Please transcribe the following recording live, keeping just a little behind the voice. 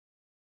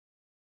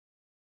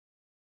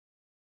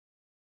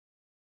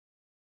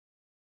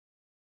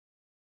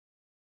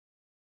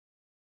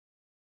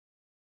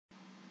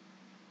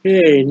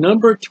Okay,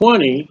 number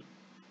 20,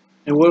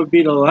 and what would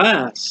be the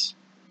last,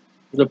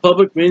 the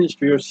public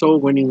ministry or soul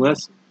winning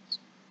lessons.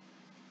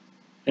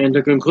 And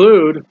to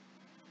conclude,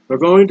 we're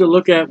going to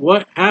look at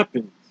what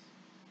happens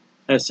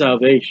at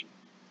salvation.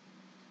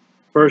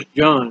 1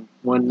 John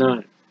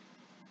 1:9.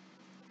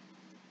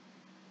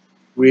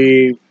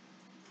 We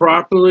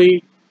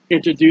properly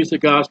introduce the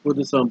gospel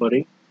to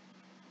somebody.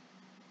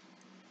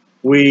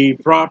 We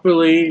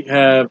properly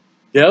have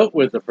dealt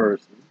with the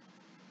person.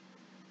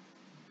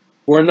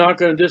 We're not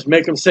going to just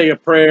make them say a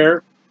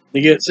prayer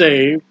to get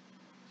saved,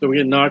 so we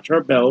can notch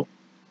our belt.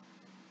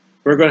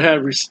 We're going to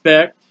have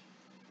respect.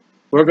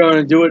 We're going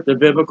to do it the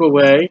biblical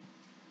way.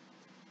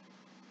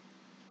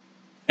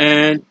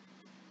 And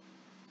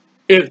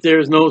if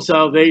there's no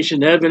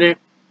salvation evident,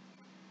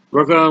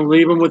 we're going to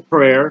leave them with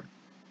prayer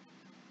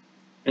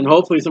and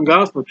hopefully some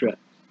gospel tracts.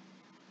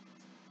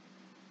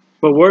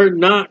 But we're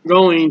not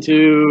going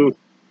to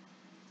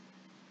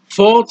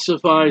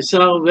falsify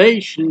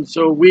salvation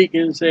so we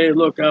can say,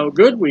 look how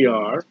good we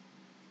are.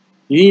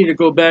 You need to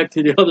go back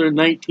to the other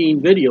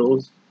 19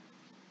 videos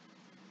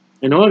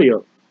and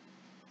audio.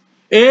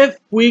 If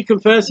we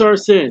confess our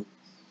sins,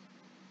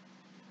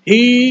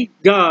 He,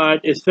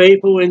 God, is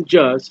faithful and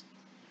just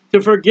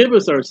to forgive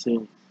us our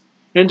sins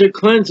and to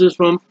cleanse us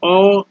from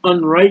all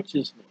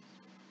unrighteousness.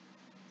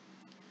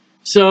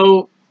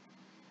 So,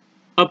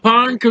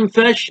 upon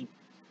confession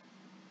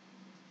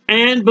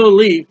and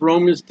belief,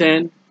 Romans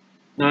 10:9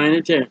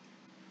 and 10,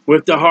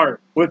 with the heart,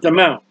 with the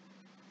mouth,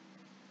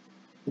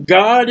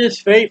 God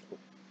is faithful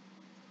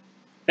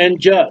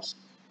and just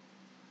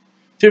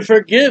to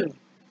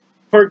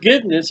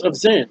forgiveness of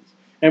sins.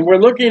 And we're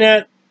looking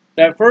at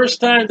that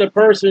first time the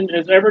person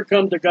has ever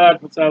come to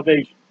God for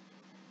salvation.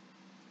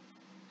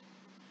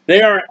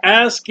 They are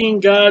asking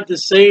God to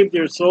save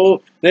their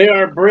soul. They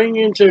are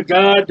bringing to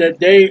God that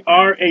they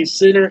are a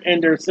sinner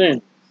in their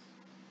sin.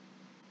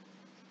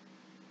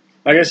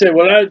 Like I said,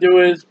 what I do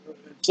is,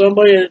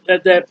 somebody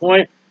at that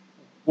point,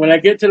 when I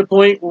get to the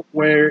point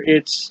where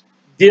it's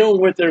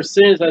dealing with their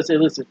sins, I say,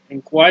 listen,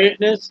 in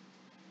quietness,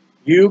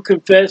 you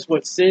confess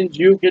what sins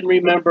you can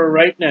remember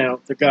right now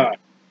to God.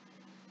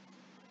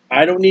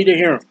 I don't need to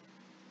hear them.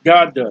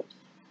 God does.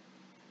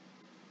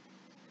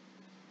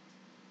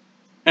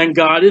 And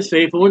God is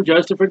faithful and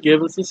just to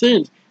forgive us the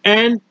sins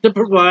and to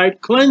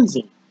provide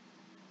cleansing.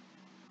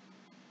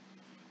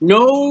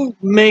 No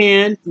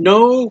man,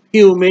 no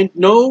human,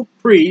 no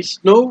priest,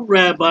 no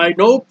rabbi,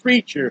 no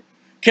preacher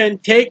can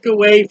take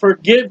away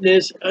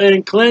forgiveness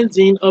and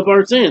cleansing of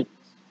our sins.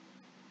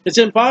 It's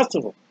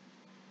impossible.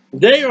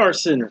 They are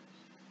sinners.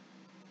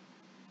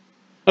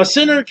 A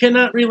sinner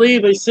cannot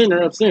relieve a sinner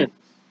of sin.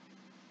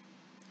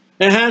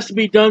 It has to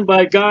be done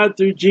by God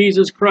through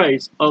Jesus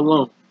Christ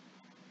alone.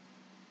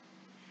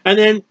 And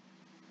then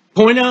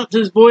point out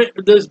this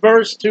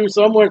verse to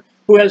someone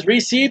who has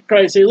received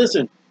Christ. Say,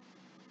 listen,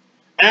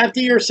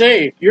 after you're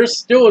saved, you're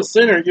still a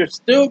sinner. You're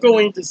still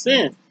going to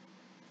sin.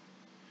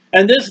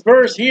 And this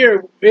verse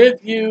here,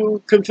 if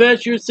you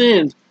confess your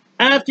sins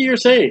after you're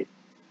saved,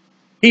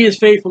 He is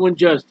faithful and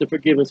just to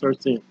forgive us our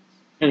sins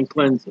and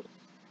cleanse us.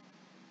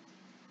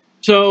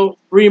 So,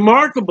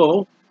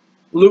 remarkable,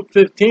 Luke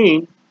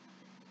 15,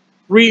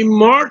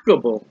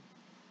 remarkable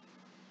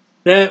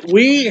that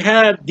we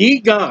have the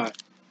God,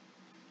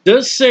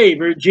 the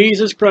Savior,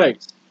 Jesus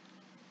Christ,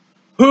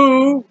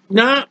 who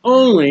not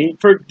only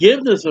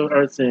forgives us of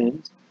our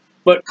sins,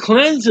 but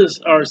cleanses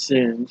our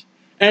sins.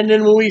 And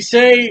then when we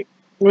say,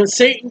 when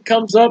Satan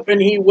comes up, and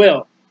he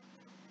will,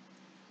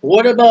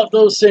 what about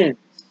those sins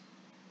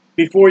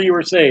before you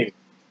were saved?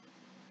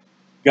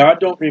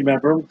 God don't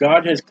remember them.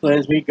 God has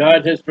cleansed me.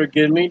 God has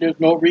forgiven me. There's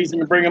no reason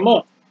to bring them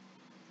up.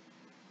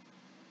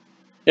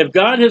 If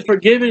God has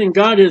forgiven and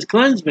God has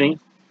cleansed me,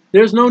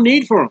 there's no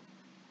need for them.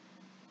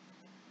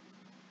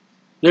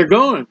 They're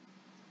gone.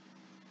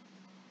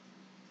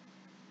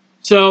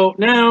 So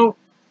now,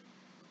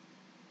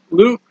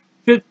 Luke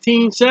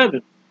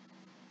 15:7.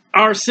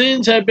 Our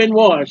sins have been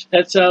washed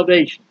at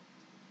salvation.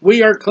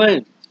 We are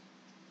cleansed.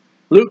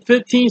 Luke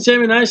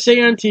 15:7. I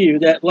say unto you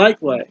that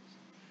likewise,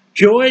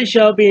 joy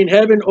shall be in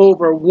heaven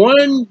over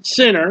one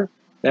sinner,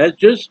 that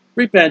just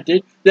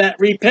repented, that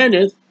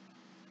repenteth,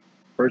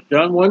 1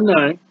 John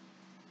 1:9,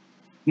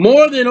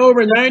 more than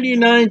over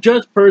 99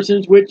 just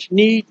persons which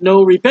need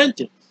no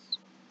repentance.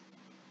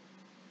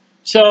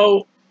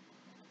 So,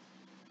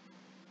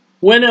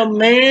 when a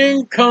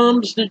man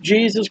comes to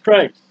Jesus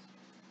Christ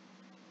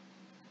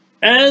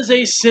as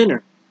a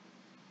sinner,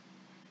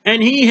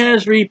 and he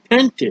has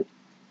repented,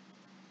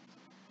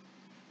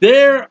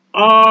 there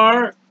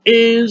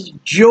is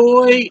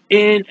joy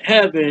in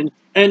heaven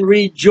and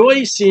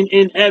rejoicing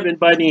in heaven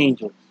by the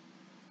angels.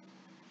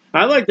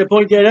 I like to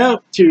point that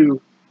out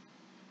to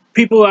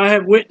people I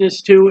have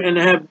witnessed to and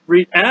have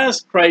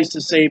asked Christ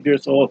to save their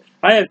soul.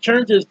 I have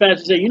turned to this passage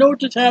and say, you know what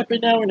just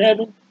happened now in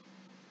heaven?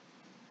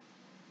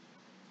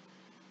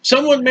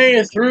 Someone may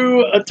have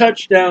threw a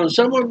touchdown.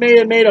 Someone may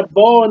have made a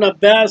ball in a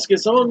basket.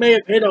 Someone may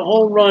have hit a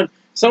home run.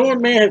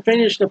 Someone may have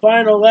finished the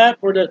final lap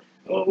or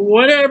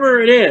whatever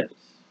it is.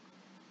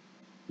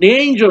 The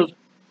angels,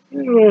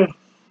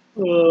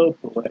 Oh,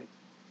 boy.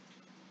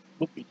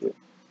 What we do?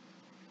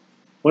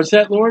 What's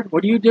that, Lord?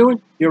 What are you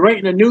doing? You're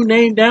writing a new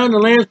name down in the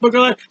Lamb's Book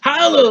of Life?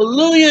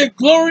 Hallelujah!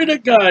 Glory to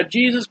God!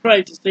 Jesus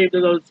Christ has saved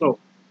those souls.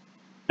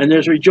 And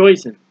there's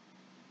rejoicing.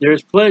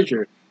 There's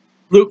pleasure.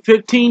 Luke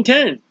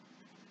 15:10.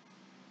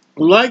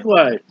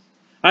 Likewise,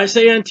 I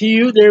say unto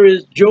you, there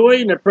is joy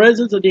in the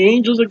presence of the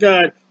angels of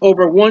God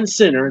over one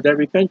sinner that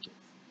repenteth.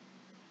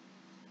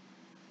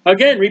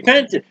 Again,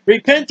 repentance.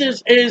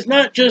 Repentance is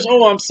not just,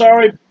 oh, I'm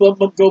sorry,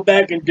 but go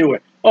back and do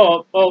it.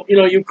 Oh,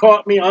 you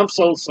caught me. I'm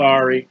so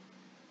sorry.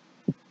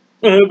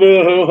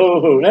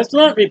 That's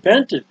not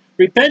repentance.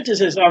 Repentance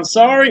is, I'm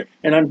sorry,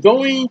 and I'm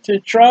going to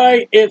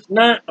try. If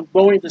not, I'm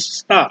going to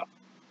stop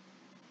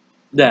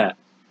that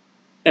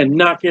and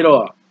knock it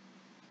off.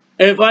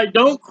 And if I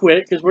don't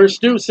quit, because we're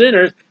still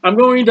sinners, I'm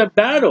going to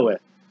battle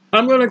it.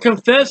 I'm going to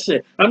confess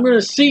it. I'm going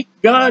to seek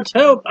God's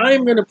help. I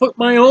am going to put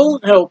my own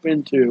help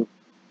into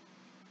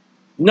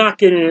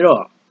knocking it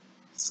off.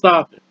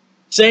 Stop it.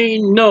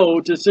 Saying no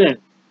to sin.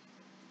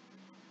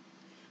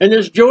 And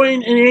there's joy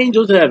in the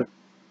angels' heaven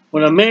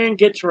when a man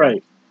gets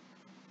right.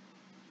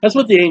 That's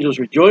what the angels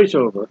rejoice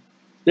over.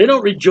 They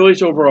don't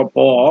rejoice over a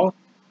ball.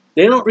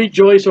 They don't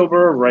rejoice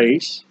over a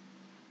race.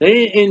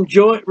 They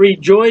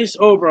rejoice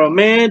over a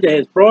man that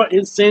has brought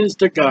his sins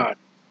to God.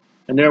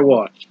 And they're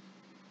washed.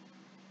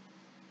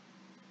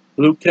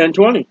 Luke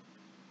 10:20.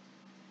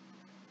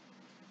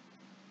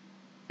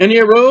 And he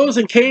arose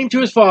and came to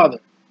his father.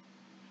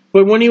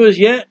 But when he was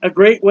yet a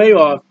great way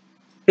off,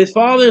 his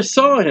father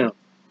saw him,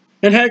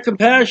 and had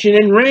compassion,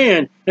 and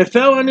ran, and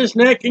fell on his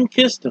neck, and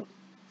kissed him.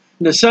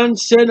 And the son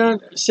said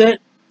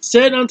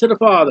unto the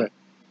father,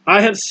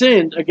 I have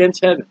sinned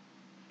against heaven,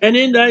 and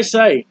in thy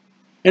sight,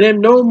 and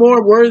am no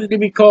more worthy to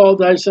be called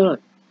thy son.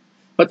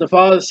 But the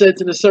father said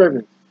to the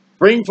servant,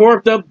 Bring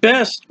forth the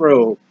best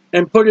robe,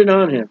 and put it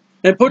on him,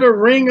 and put a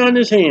ring on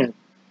his hand,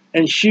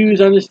 and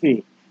shoes on his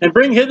feet. And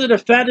bring hither the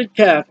fatted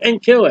calf,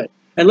 and kill it,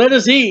 and let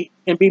us eat,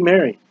 and be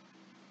merry.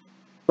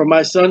 For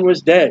my son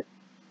was dead,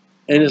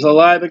 and is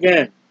alive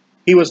again.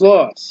 He was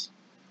lost,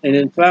 and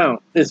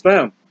is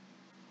found.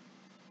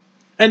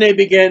 And they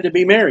began to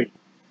be married.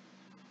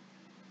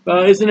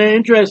 Isn't that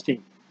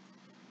interesting?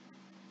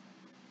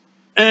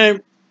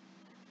 And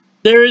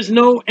there is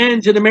no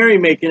end to the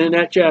merrymaking in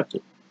that chapter.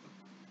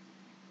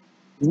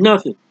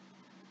 Nothing.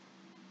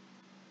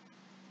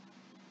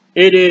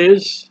 It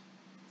is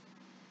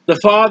the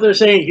father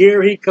saying,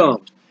 here he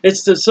comes.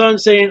 It's the son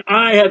saying,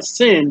 I have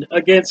sinned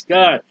against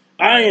God.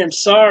 I am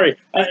sorry.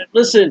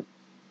 Listen,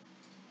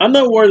 I'm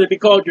not worthy to be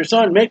called your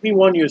son. Make me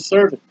one of your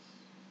servants.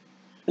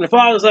 And the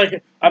father's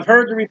like, I've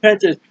heard the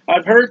repentance.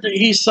 I've heard that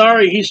he's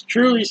sorry. He's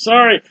truly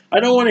sorry. I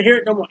don't want to hear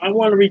it no more. I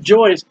want to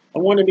rejoice. I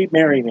want to be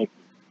merrymaking.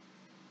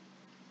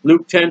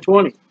 Luke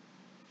 10:20.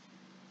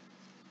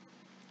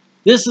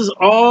 This is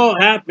all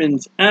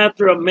happens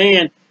after a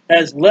man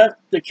has left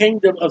the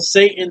kingdom of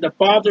Satan, the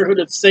fatherhood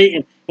of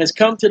Satan, has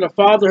come to the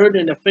fatherhood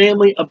and the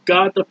family of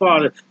God the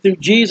Father, through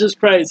Jesus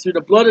Christ, through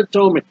the blood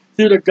atonement,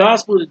 through the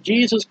gospel that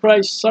Jesus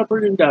Christ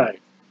suffered and died,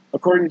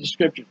 according to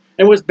Scripture,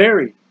 and was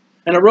buried,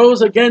 and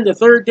arose again the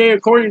third day,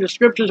 according to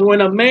Scriptures.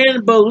 When a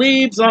man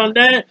believes on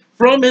that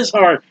from his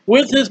heart,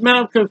 with his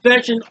mouth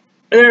confession,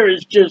 there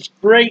is just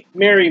great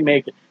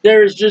merrymaking.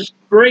 There is just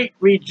great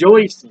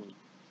rejoicing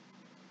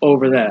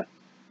over that.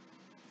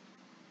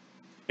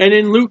 And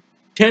in Luke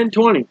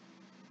 10:20,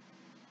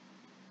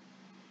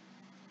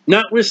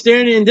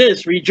 notwithstanding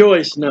this,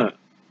 rejoice not,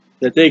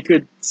 that they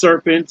could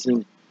serpents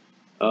and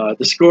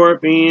the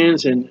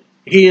scorpions and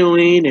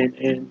healing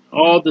and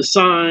all the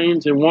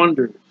signs and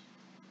wonders.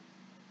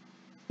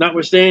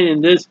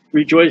 Notwithstanding this,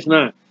 rejoice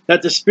not,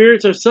 that the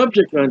spirits are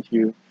subject unto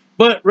you,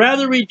 but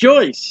rather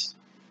rejoice,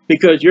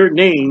 because your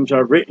names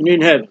are written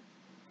in heaven.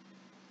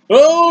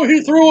 Oh,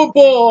 he threw a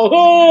ball.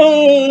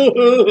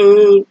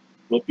 Oh,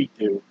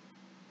 whoopee-doo.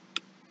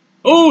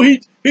 Oh,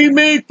 he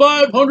made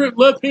 500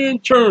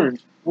 left-hand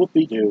turns.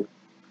 Whoopee-doo. Who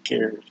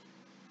cares?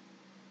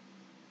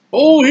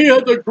 Oh, he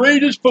had the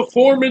greatest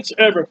performance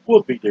ever.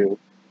 Whoopee-doo.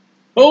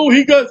 Oh,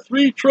 he got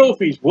 3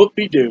 trophies.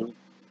 Whoopee-doo.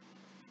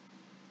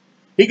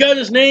 He got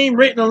his name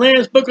written in the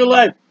Lamb's Book of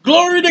Life.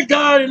 Glory to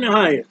God in the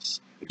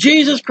highest.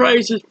 Jesus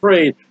Christ is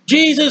praised.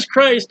 Jesus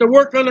Christ, the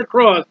work on the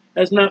cross,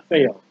 has not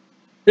failed.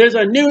 There's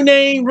a new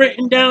name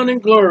written down in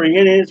glory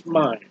in his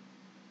mind.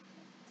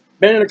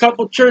 Been in a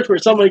couple churches where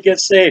somebody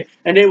gets saved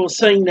and they will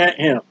sing that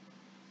hymn.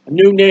 A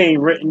new name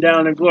written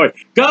down in glory.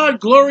 God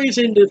glories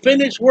in the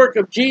finished work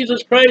of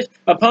Jesus Christ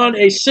upon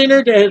a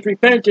sinner that has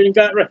repented and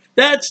got right.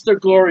 That's the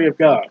glory of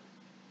God.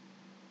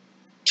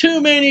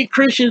 Too many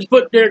Christians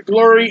put their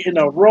glory in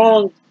the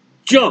wrong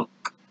junk.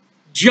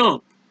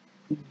 Junk.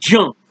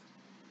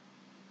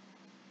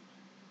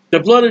 The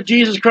blood of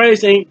Jesus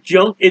Christ ain't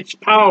junk. It's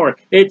power.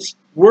 It's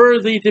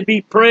worthy to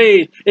be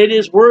praised. It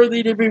is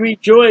worthy to be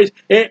rejoiced.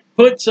 It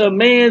puts a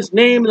man's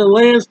name in the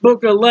Lamb's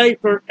Book of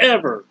Life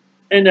forever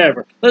and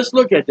ever. Let's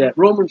look at that.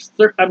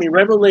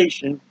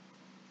 Revelation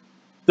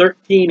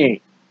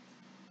 13:8.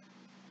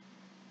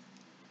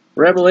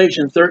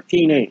 Revelation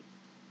 13:8.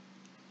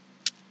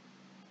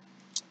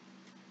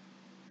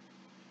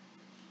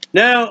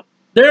 Now,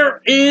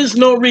 there is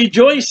no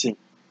rejoicing.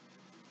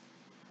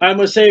 I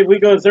must say, if we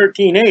go to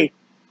 13:8,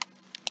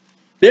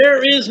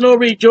 there is no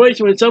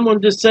rejoicing when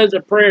someone just says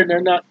a prayer and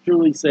they're not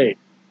truly saved.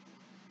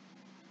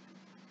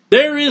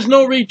 There is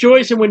no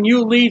rejoicing when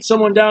you lead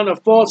someone down a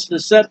false,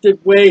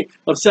 deceptive way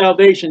of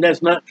salvation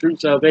that's not true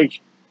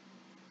salvation.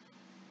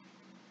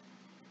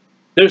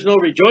 There's no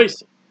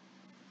rejoicing.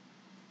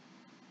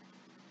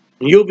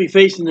 And you'll be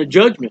facing the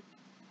judgment.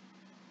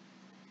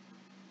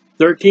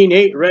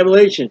 13:8,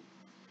 Revelation.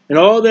 And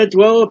all that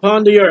dwell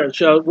upon the earth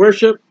shall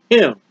worship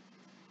him,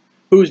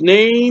 whose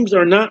names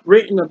are not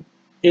written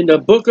in the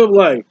book of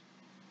life.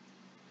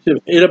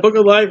 In the book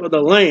of life of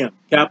the Lamb,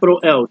 capital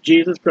L,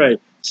 Jesus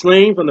Christ,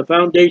 slain from the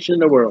foundation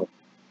of the world.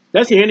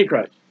 That's the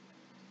Antichrist.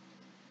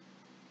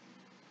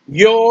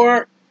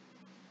 And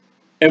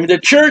the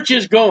church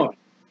is gone.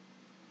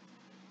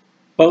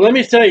 But let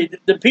me tell you,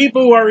 the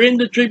people who are in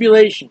the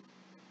tribulation,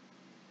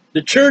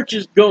 the church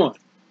is gone.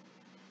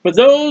 But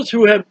those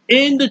who have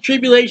in the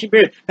tribulation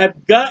period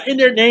have gotten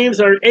their names,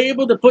 are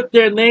able to put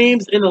their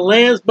names in the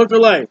Lamb's book of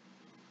life,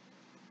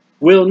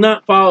 will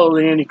not follow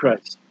the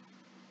Antichrist.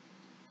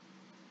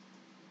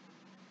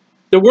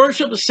 The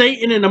worship of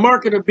Satan and the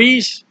mark of the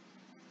beast,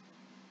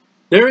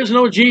 there is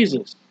no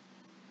Jesus.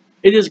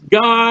 It is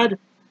God.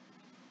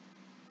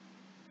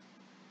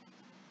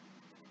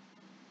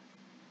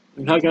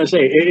 How can I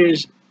say it? It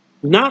is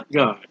not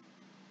God,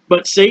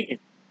 but Satan.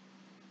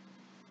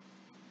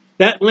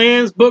 That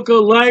Lamb's book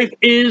of life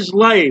is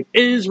life.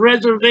 It is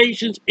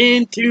reservations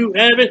into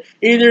heaven.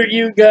 Either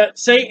you got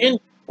Satan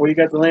or you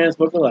got the Lamb's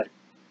book of life.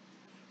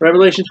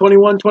 Revelation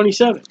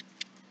 21:27.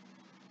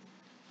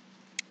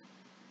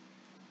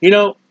 You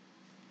know,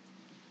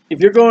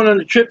 if you're going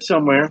on a trip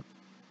somewhere,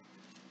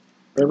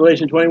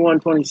 Revelation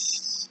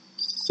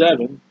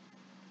 21:27,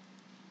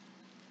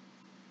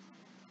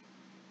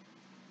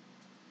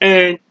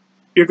 and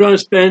you're going to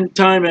spend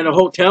time at a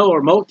hotel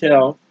or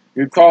motel,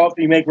 you call up,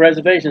 you make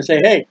reservations,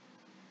 say, hey,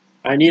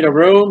 I need a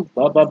room,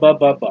 blah, blah, blah,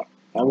 blah, blah.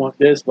 I want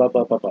this, blah,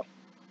 blah, blah, blah.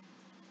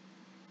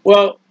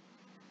 Well,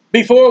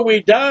 before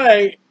we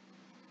die,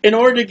 in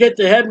order to get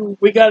to heaven,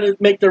 we got to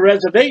make the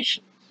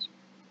reservations.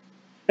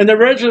 And the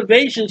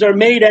reservations are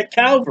made at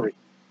Calvary.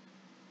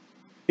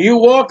 You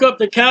walk up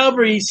to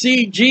Calvary, you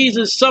see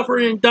Jesus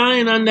suffering and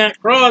dying on that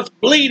cross,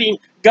 bleeding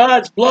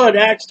God's blood,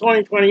 Acts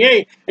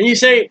 20:28. And you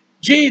say,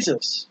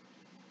 Jesus,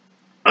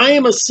 I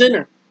am a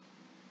sinner.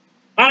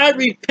 I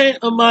repent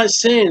of my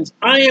sins.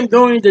 I am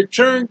going to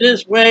turn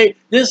this way,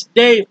 this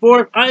day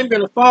forth. I'm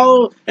going to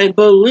follow and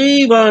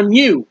believe on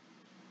you.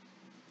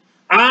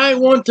 I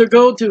want to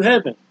go to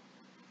heaven.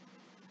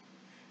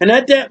 And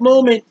at that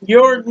moment,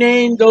 your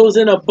name goes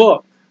in a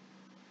book,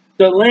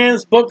 the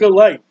Lamb's book of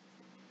life.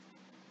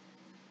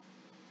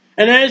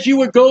 And as you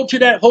would go to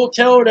that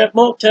hotel or that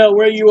motel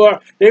where you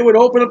are, they would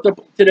open up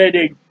today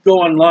they go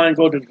online,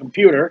 go to the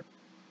computer.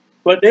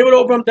 But they would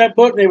open up that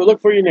book and they would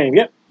look for your name.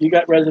 Yep, you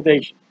got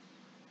reservation.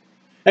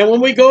 And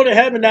when we go to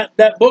heaven,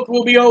 that book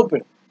will be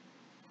open.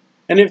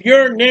 And if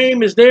your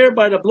name is there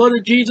by the blood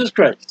of Jesus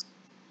Christ,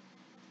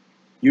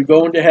 you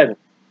go into heaven.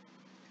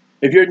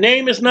 If your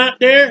name is not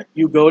there,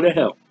 you go to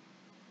hell.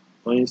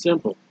 Plain and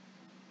simple.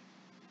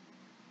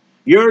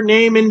 Your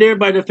name in there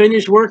by the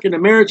finished work and the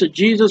merits of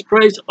Jesus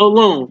Christ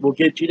alone will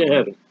get you to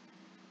heaven.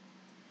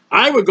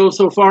 I would go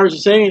so far as to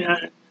say,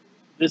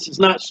 this is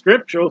not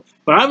scriptural,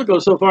 but I would go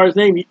so far as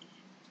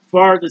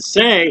to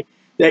say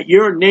that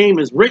your name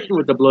is written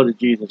with the blood of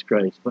Jesus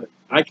Christ. But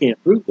I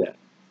can't prove that.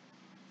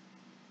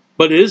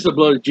 But it is the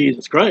blood of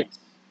Jesus Christ,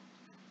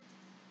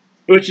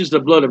 which is the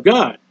blood of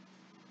God.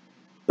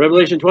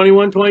 Revelation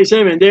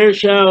 21:27, there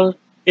shall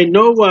in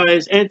no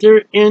wise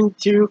enter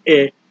into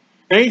it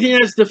anything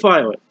that's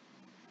defiled,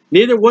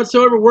 neither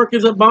whatsoever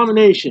worketh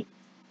abomination,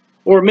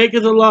 or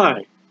maketh a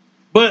lie,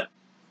 but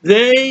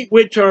they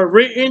which are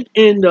written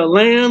in the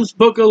Lamb's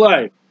book of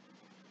life.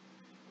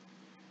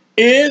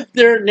 If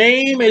their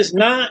name is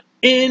not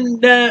in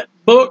that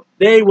book,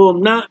 they will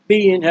not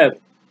be in heaven.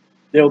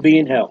 They'll be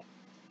in hell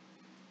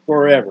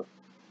forever.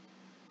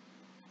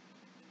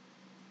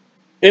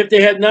 If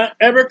they have not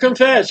ever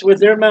confessed with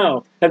their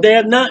mouth, if they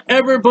have not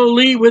ever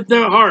believed with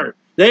their heart,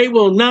 they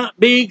will not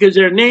be, because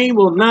their name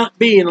will not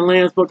be in the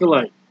Lamb's book of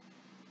life.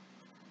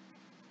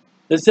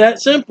 It's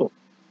that simple.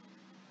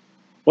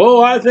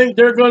 Oh, I think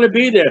they're going to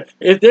be there.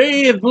 If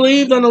they have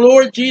believed on the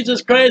Lord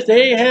Jesus Christ,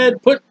 they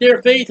had put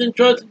their faith and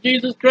trust in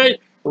Jesus Christ,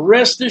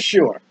 rest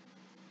assured.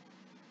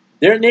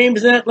 Their name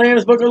is in that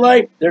Lamb's book of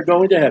life, they're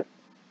going to heaven.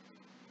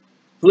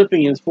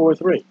 Philippians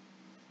 4:3.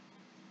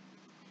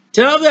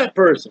 Tell that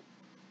person,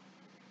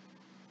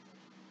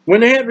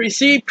 when they have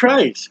received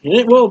Christ, and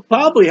it will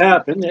probably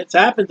happen, it's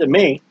happened to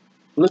me,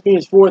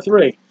 Philippians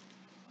 4:3.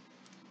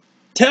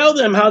 Tell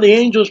them how the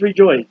angels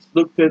rejoice,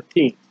 Luke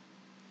 15.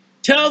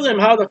 Tell them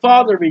how the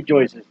Father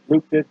rejoices,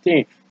 Luke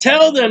 15.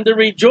 Tell them to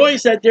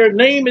rejoice that their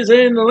name is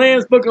in the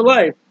Lamb's book of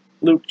life,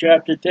 Luke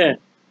chapter 10.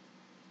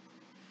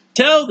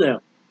 Tell them,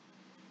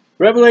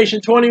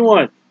 Revelation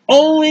 21,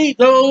 only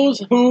those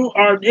who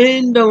are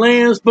in the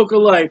Lamb's book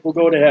of life will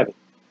go to heaven.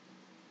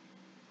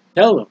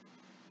 Tell them.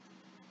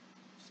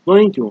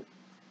 explain to him.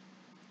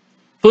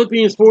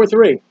 Philippians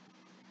 4:3.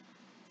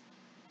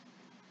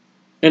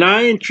 And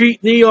I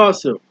entreat thee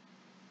also,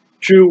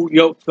 true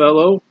yoke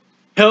fellow,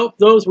 help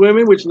those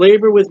women which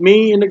labor with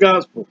me in the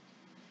gospel,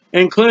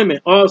 and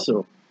Clement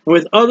also, and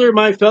with other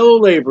my fellow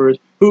laborers,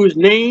 whose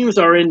names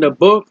are in the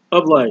book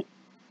of life.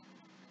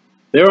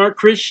 There are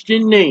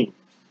Christian names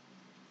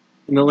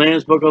in the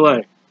Lamb's Book of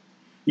Life.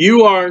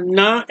 You are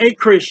not a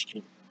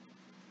Christian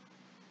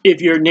if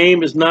your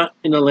name is not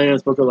in the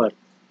Lamb's Book of Life.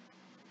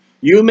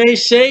 You may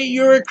say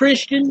you're a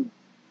Christian,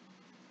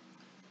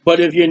 but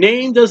if your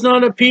name does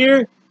not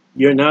appear,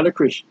 you're not a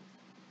Christian.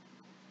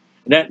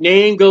 That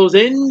name goes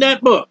in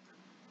that book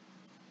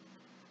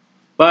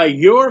by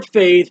your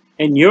faith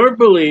and your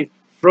belief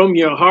from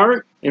your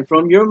heart and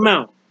from your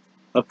mouth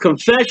of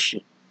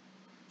confession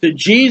to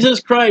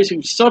Jesus Christ,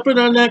 who suffered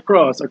on that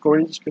cross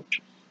according to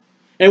Scripture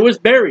and was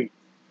buried.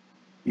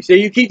 You say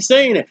you keep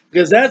saying it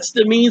because that's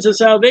the means of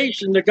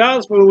salvation. The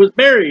gospel was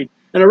buried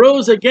and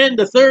arose again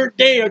the third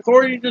day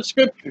according to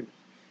Scripture.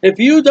 If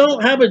you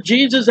don't have a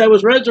Jesus that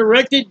was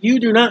resurrected, you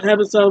do not have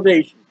a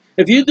salvation.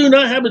 If you do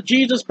not have a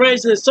Jesus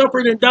Christ that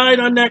suffered and died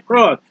on that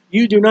cross,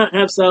 you do not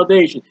have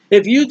salvation.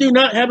 If you do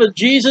not have a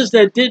Jesus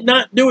that did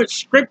not do it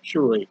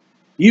scripturally,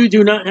 you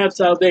do not have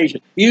salvation.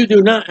 You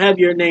do not have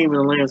your name in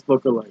the Lamb's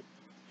Book of Life.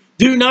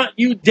 Do not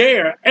you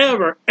dare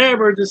ever,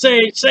 ever to say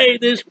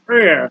this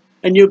prayer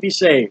and you'll be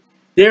saved.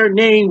 Their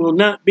name will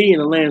not be in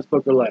the Lamb's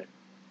Book of Life.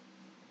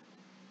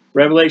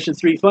 Revelation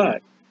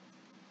 3:5.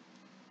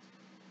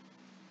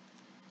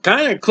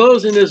 Kind of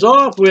closing this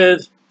off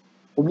with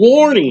a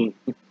warning.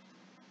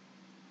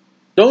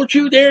 Don't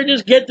you dare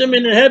just get them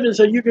into heaven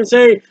so you can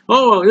say,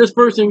 oh, this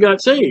person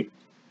got saved.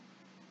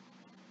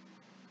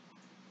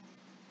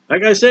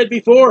 Like I said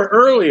before,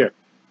 earlier,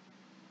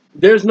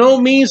 there's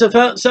no means of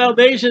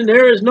salvation.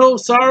 There is no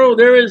sorrow.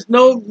 There is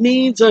no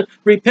means of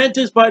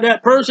repentance by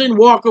that person.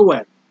 Walk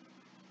away.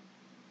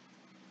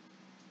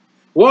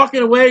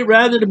 Walking away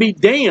rather to be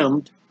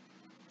damned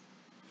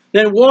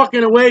than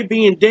walking away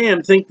being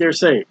damned think they're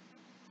saved.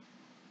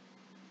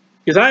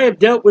 Because I have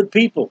dealt with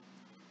people.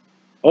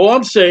 Oh,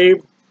 I'm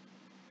saved.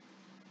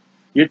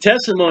 Your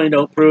testimony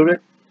don't prove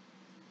it.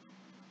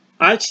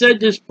 I said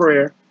this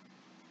prayer.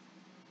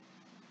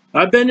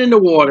 I've been in the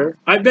water.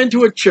 I've been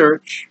to a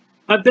church.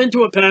 I've been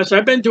to a pastor.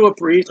 I've been to a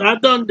priest.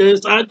 I've done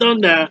this. I've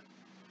done that.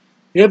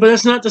 Yeah, but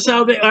that's not the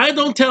salvation. I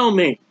don't tell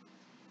me.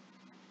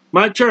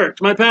 My church,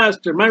 my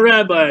pastor, my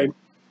rabbi,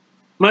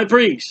 my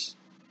priest,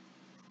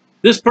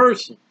 this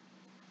person.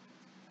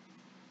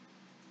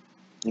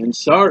 I'm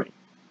sorry.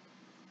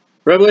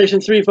 Revelation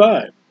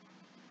 3:5.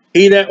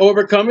 He that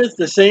overcometh,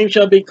 the same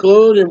shall be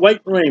clothed in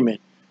white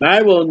raiment.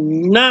 I will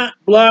not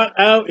blot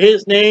out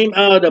his name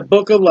out of the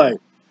book of life.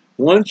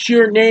 Once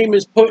your name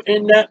is put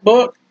in that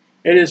book,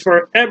 it is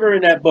forever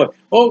in that book.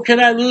 Oh, can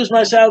I lose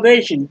my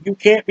salvation? You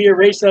can't be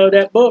erased out of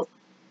that book.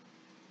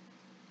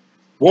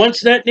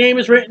 Once that name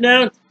is written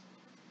down,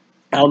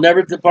 I'll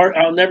never depart.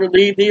 I'll never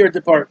leave thee or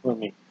depart from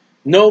me.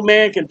 No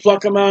man can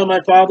pluck them out of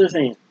my Father's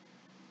hand.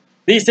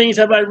 These things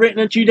have I written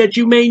unto you that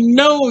you may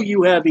know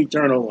you have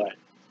eternal life.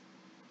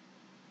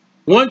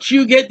 Once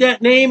you get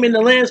that name in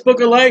the Lamb's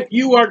Book of Life,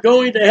 you are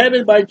going to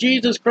heaven by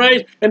Jesus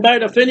Christ and by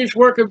the finished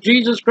work of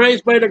Jesus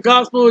Christ, by the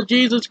gospel of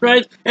Jesus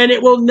Christ, and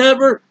it will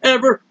never,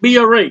 ever be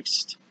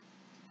erased.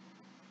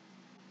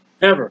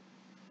 Ever.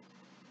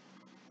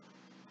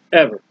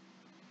 Ever.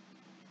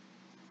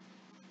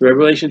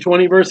 Revelation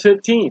 20, verse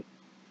 15.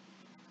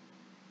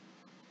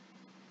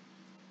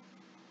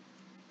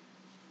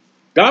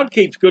 God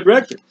keeps good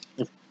records.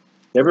 You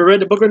ever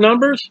read the book of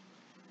Numbers?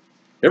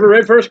 Ever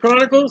read 1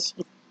 Chronicles?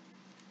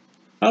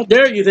 How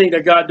dare you think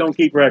that God don't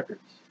keep records?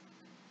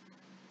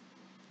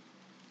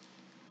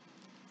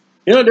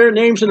 You know, there are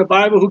names in the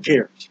Bible, who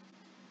cares?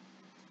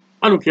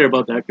 I don't care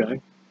about that guy.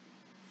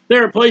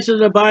 There are places in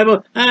the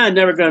Bible, I'm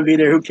never going to be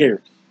there, who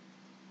cares?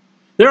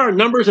 There are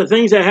numbers of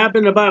things that happen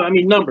in the Bible. I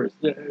mean, numbers,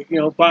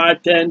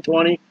 5, 10,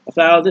 20,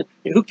 1,000.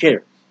 Who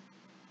cares?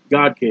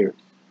 God cares.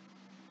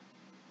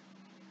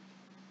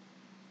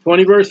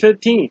 20 verse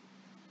 15.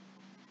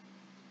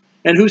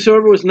 And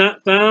whosoever was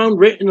not found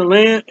written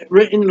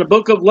in the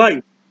book of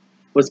life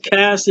was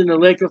cast in the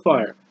lake of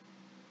fire.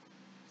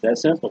 It's that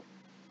simple.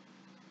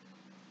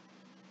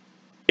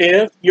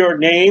 If your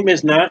name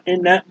is not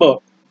in that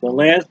book, the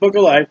Lamb's Book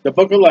of Life, the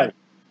Book of Life,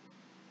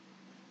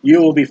 you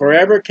will be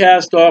forever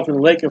cast off in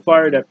the lake of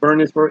fire that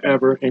burneth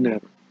forever and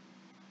ever.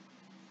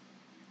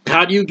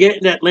 How do you get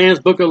in that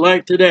Lamb's Book of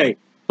Life today?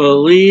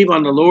 Believe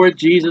on the Lord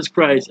Jesus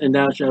Christ and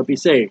thou shalt be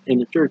saved in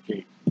the church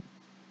age.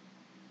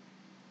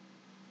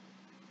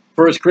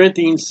 1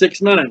 Corinthians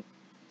 6:9.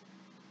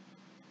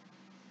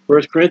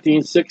 1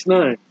 Corinthians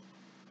 6:9.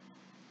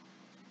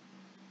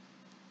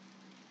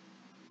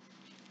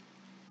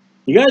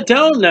 You got to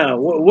tell them now.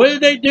 What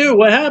did they do?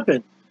 What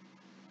happened?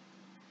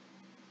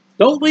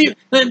 Don't leave.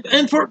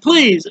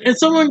 Please, if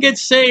someone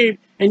gets saved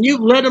and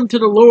you've led them to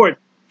the Lord,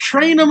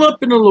 train them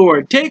up in the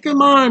Lord. Take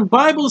them on.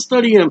 Bible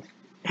study them.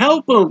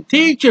 Help them.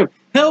 Teach them.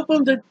 Help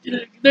them.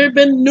 They've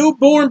been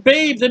newborn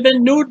babes. They've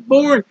been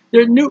newborn.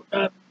 They're new.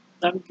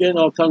 I'm getting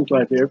all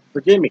tongue-tied here.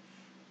 Forgive me.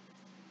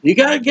 You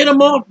got to get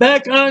them off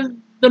back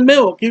on the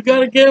milk. You got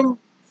to get them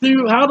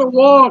through how to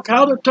walk,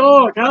 how to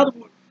talk,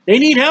 They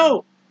need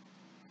help.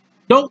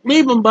 Don't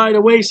leave them by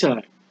the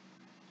wayside.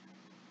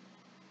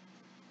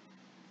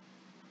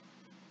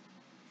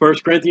 1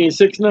 Corinthians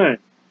 6:9.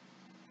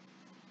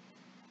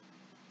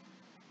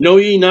 Know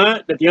ye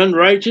not that the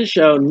unrighteous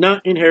shall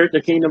not inherit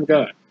the kingdom of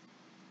God?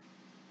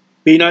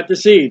 Be not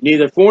deceived,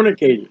 neither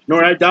fornicators,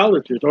 nor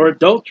idolaters, or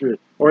adulterers,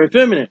 or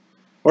effeminate,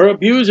 or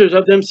abusers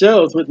of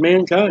themselves with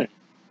mankind,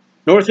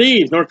 nor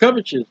thieves, nor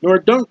covetous, nor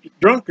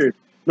drunkards,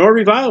 nor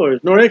revilers,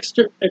 nor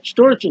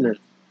extortioners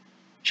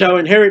shall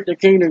inherit the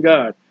kingdom of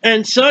God.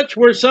 And such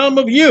were some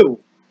of you,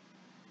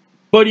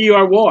 but you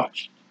are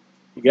washed.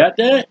 You got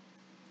that?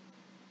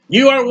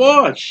 You are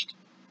washed.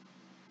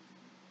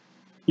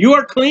 You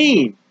are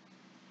clean.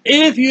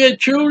 If you had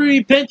truly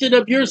repented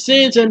of your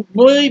sins and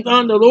believed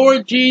on the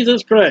Lord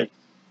Jesus Christ,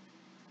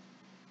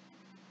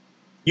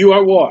 you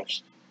are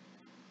washed.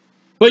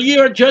 But ye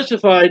are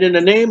justified in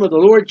the name of the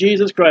Lord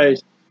Jesus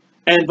Christ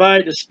and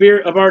by the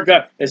Spirit of our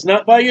God. It's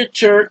not by your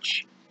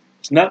church.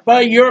 It's not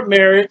by your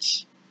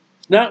merits.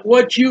 It's not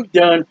what you've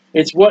done.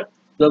 It's what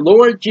the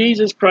Lord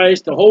Jesus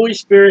Christ, the Holy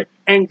Spirit,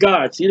 and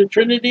God. See the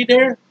Trinity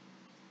there?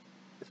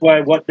 That's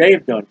why what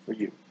they've done for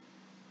you.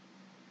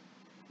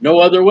 No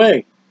other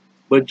way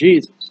but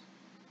Jesus.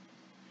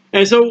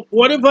 And so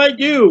what if I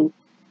do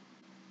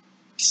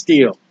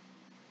steal?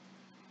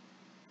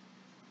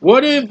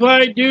 What if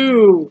I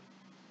do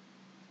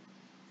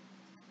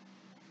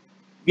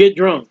get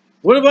drunk?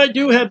 What if I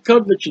do have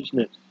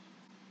covetousness?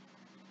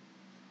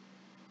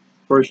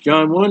 1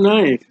 John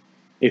 1:9.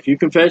 If you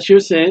confess your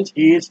sins,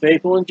 he is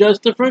faithful and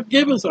just to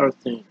forgive us our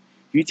sins.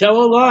 If you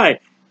tell a lie,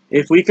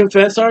 if we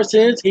confess our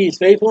sins, he is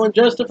faithful and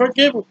just to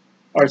forgive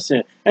our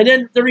sin. And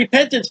then the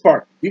repentance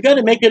part, you got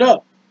to make it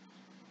up.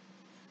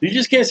 You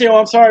just can't say, oh,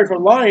 I'm sorry for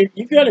lying.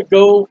 You got to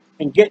go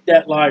and get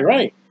that lie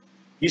right.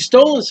 You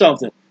stolen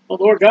something. Oh,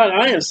 Lord God,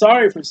 I am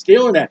sorry for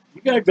stealing that.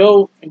 You got to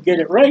go and get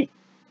it right.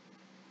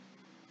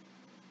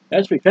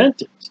 That's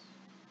repentance.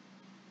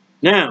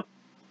 Now,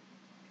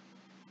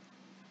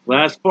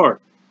 last part.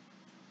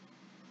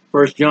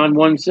 1 John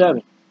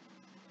 1:7.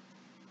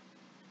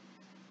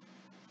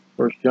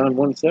 1 John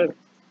 1:7.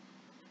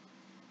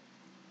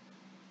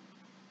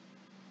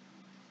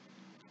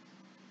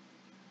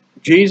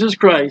 Jesus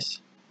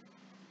Christ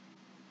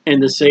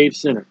and the saved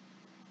sinner.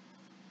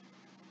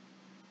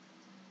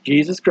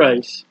 Jesus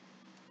Christ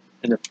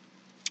and the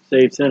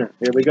saved sinner.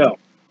 Here we go.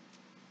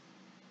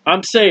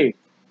 I'm saved.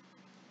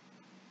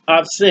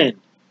 I've sinned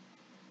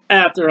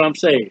after I'm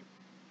saved.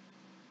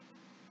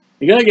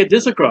 You got to get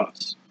this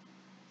across.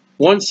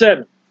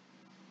 1:7.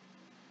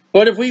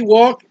 But if we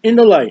walk in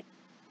the light,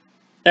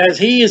 as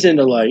he is in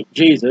the light,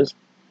 Jesus,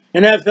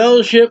 and have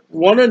fellowship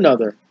one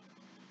another,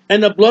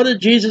 and the blood of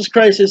Jesus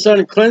Christ, his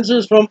son,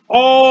 cleanses from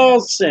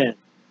all sin.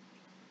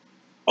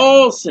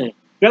 All sin.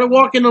 You got to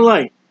walk in the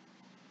light.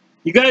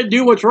 You got to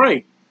do what's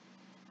right.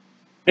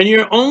 And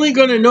you're only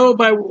going to know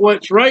by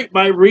what's right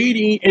by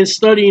reading and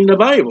studying the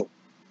Bible.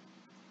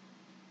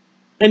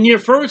 In your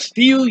first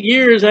few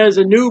years as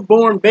a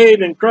newborn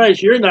babe in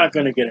Christ, you're not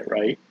going to get it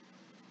right.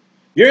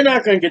 You're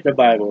not going to get the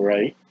Bible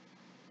right.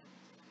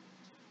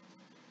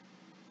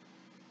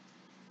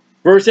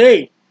 Verse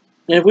 8.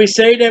 If we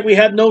say that we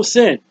have no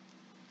sin.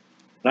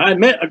 I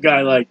met a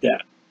guy like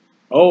that.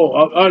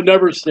 Oh, I've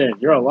never sinned.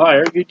 You're a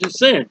liar. You just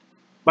sinned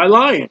by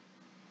lying.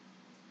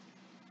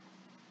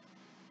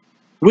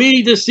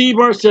 We deceive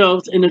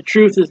ourselves and the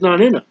truth is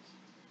not in us.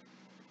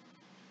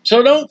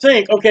 So don't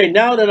think, okay,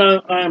 now that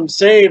I'm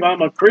saved,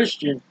 I'm a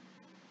Christian,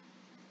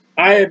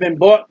 I have been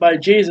bought by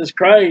Jesus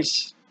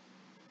Christ,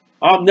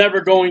 I'm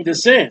never going to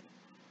sin.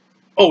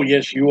 Oh,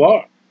 yes, you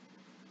are.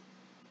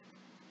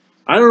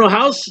 I don't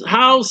know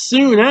how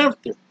soon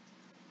after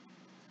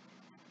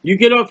you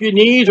get off your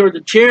knees or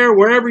the chair,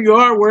 wherever you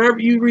are, wherever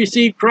you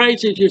receive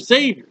Christ as your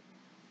Savior,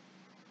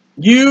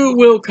 you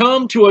will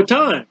come to a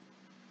time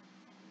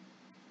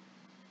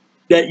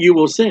that you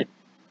will sin.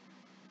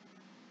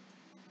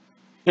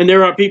 And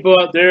there are people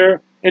out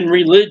there in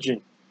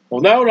religion.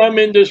 Well, now that I'm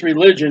in this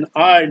religion,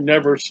 I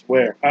never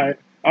swear.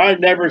 I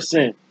never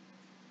sin.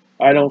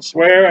 I don't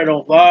swear. I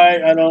don't lie.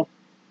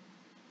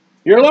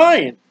 You're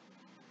lying.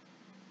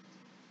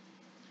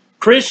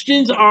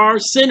 Christians are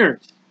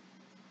sinners.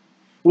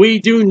 We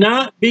do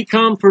not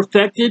become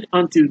perfected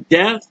unto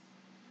death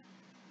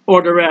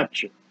or the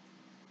rapture.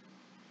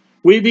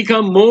 We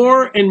become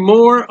more and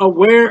more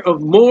aware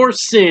of more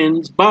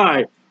sins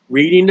by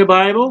reading the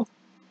Bible,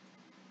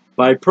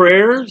 by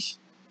prayers,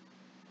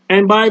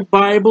 and by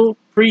Bible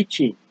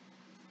preaching.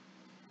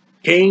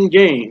 King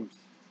James.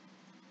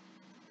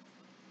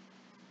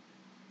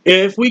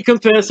 If we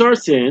confess our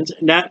sins,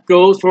 and that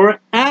goes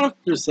for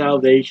after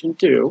salvation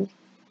too,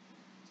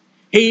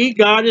 he,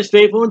 God, is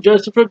faithful and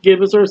just to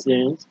forgive us our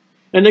sins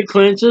and to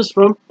cleanse us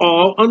from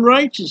all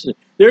unrighteousness.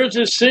 There's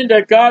a sin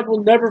that God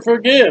will never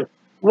forgive.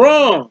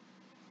 Wrong.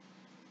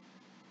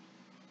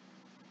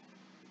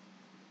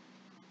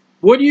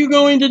 What are you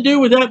going to do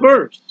with that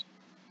verse?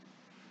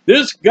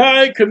 This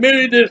guy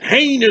committed this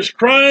heinous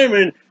crime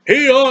and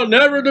he ought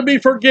never to be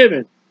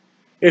forgiven.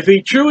 If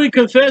he truly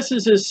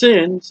confesses his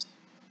sins,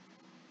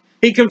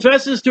 he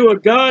confesses to a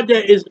God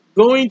that is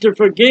going to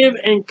forgive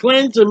and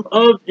cleanse him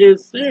of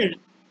his sin.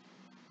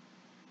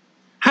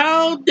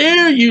 How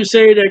dare you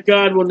say that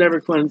God will never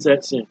cleanse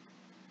that sin?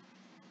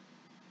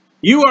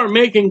 You are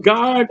making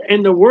God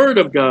and the Word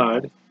of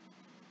God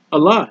a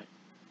lie.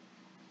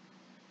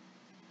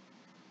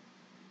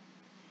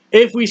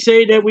 If we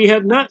say that we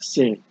have not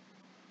sinned,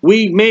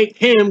 we make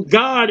him,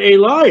 God, a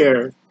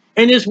liar,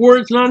 and his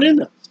word's not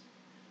in us.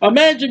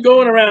 Imagine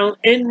going around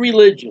in a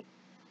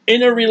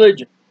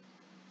religion,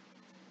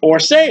 or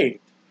saved.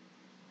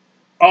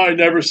 I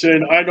never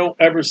sin, I don't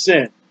ever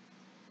sin.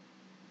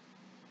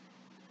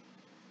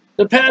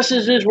 The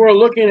passages we're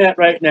looking at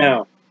right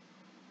now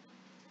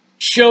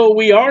show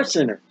we are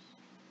sinners.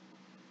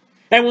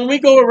 And when we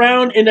go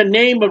around in the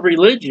name of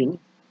religion,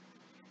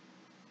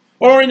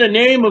 or in the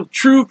name of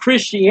true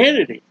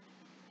Christianity,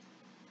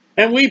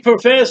 and we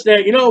profess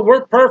that,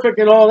 we're perfect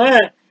and all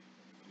that,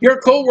 your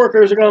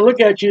co-workers are going to look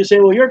at you and say,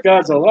 well, your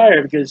God's a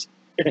liar because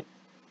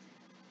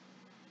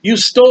you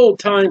stole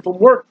time from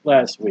work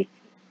last week.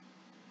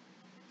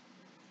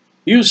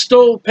 You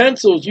stole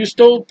pencils. You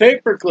stole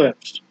paper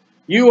clips.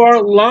 You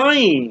are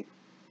lying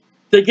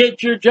to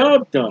get your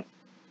job done.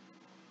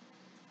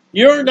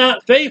 You're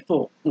not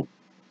faithful.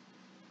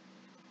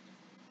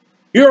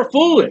 You're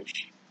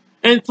foolish.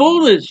 And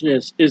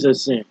foolishness is a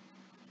sin.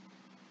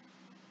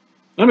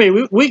 I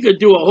mean, we could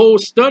do a whole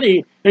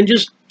study and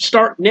just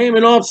start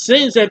naming off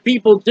sins that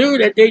people do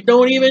that they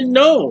don't even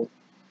know.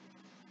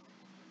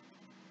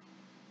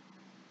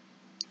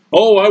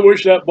 Oh, I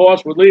wish that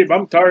boss would leave.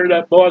 I'm tired of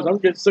that boss. I'm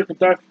getting sick and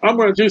tired. I'm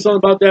going to do something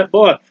about that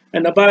boss.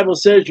 And the Bible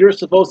says you're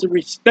supposed to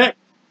respect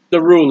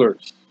the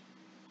rulers.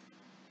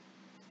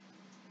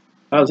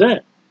 How's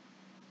that?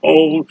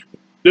 Oh,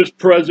 this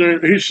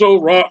president, he's so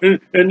rotten.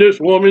 And this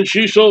woman,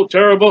 she's so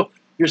terrible.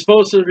 You're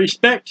supposed to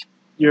respect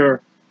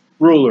your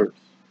rulers.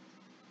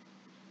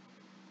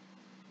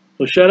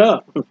 So shut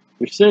up.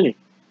 You're sinning.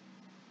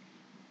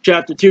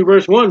 Chapter 2,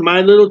 verse 1.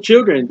 My little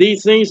children,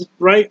 these things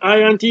write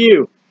I unto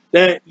you,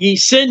 that ye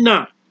sin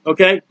not.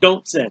 Okay?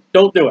 Don't sin.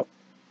 Don't do it.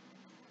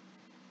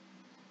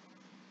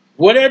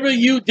 Whatever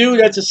you do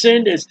that's a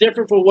sin, is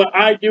different from what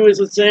I do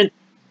is a sin.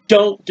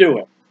 Don't do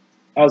it.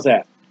 How's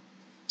that?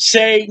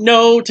 Say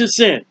no to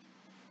sin.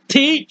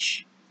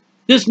 Teach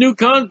this new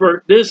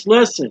convert this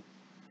lesson.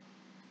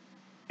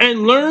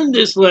 And learn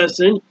this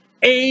lesson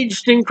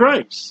aged in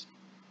Christ.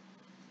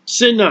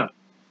 Sin not.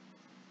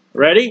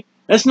 Ready?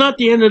 That's not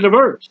the end of the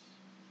verse.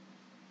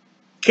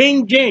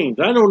 King James.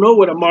 I don't know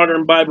what a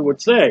modern Bible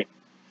would say.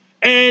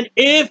 And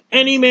if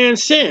any man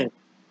sin.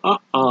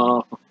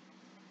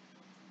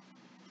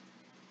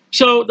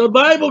 So the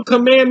Bible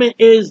commandment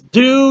is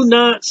do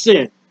not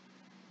sin.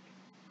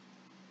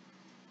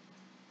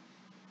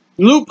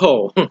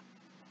 Loophole.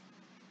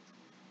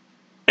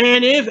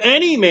 And if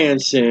any man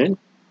sin,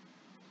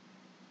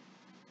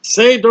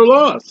 saved or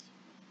lost.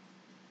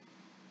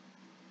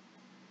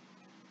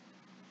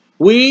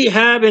 We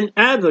have an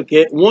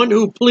advocate, one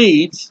who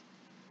pleads,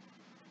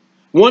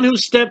 one who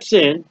steps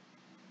in,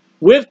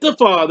 with the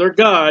Father,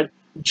 God,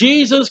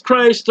 Jesus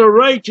Christ the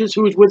righteous,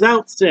 who is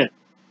without sin.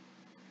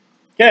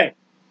 Okay.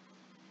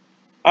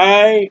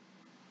 I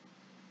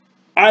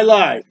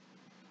lied.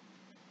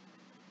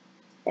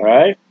 All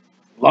right?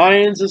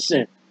 Lying's a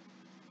sin.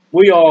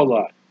 We all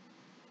lie.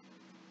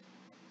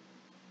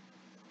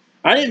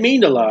 I didn't mean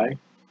to lie,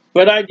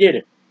 but I did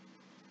it.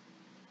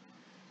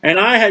 And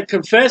I had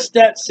confessed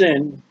that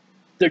sin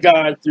to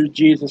God through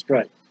Jesus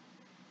Christ.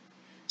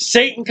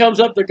 Satan comes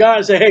up to God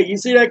and says, hey, you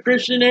see that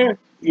Christian there?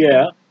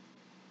 Yeah.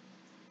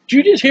 Did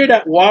you just hear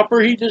that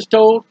whopper he just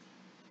told?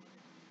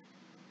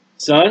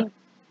 Son,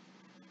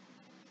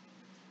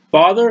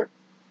 Father,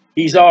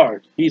 he's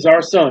ours. He's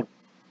our son.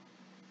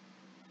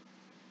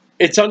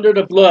 It's under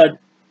the blood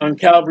on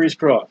Calvary's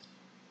cross.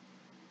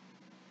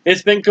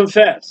 It's been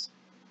confessed.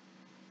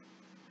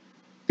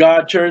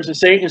 God turns to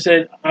Satan and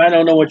said, I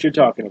don't know what you're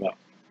talking about.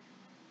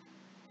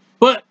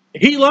 But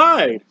he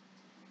lied.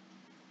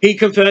 He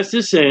confessed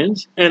his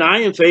sins, and I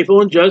am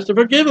faithful and just to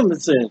forgive him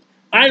his sins.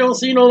 I don't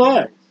see no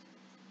lies.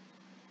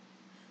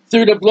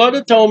 Through the blood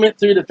atonement,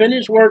 through the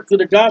finished work, through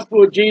the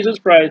gospel of Jesus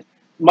Christ,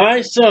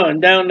 my son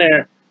down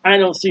there, I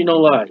don't see no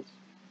lies.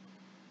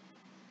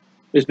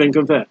 It's been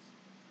confessed.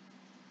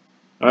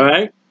 All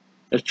right?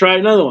 Let's try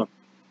another one.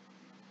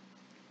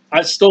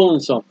 I've stolen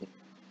something.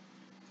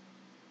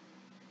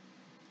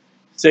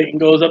 Satan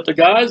goes up to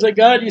God and says,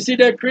 God, you see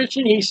that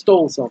Christian? He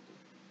stole something.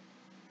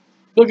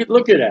 Look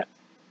at that.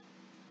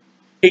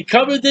 He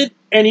coveted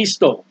and he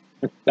stole.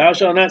 Thou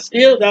shalt not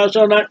steal, thou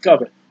shalt not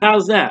covet.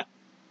 How's that?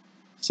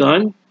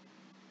 Son,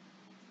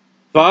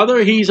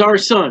 Father, he's our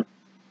son.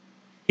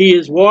 He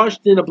is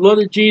washed in the blood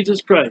of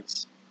Jesus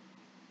Christ.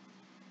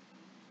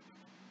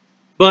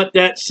 But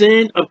that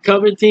sin of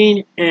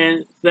coveting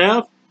and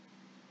theft,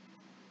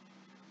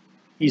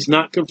 he's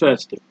not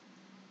confessed it.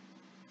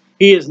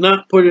 He has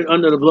not put it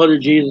under the blood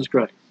of Jesus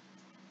Christ.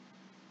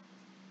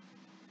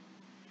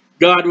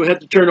 God would have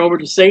to turn over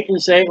to Satan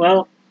and say,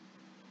 well,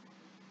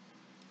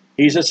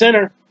 he's a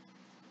sinner.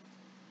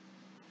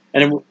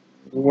 And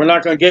we're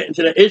not going to get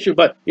into the issue,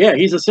 but yeah,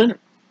 he's a sinner.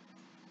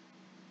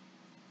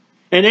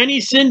 And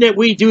any sin that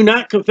we do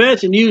not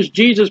confess and use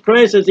Jesus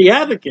Christ as the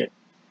advocate.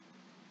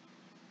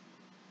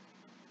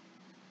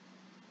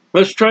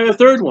 Let's try a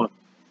third one.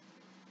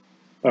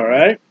 All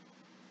right.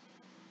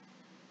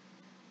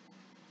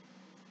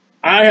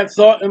 I have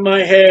thought in my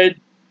head,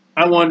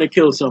 I wanted to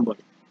kill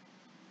somebody.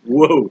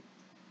 Whoa,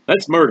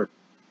 that's murder.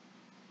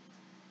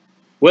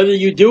 Whether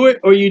you do it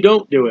or you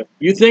don't do it,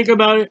 you think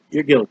about it,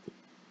 you're guilty.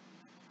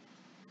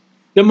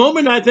 The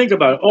moment I think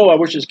about it, oh, I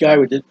wish this guy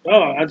would do,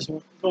 oh, I just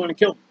want to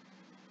kill him.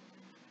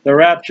 The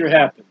rapture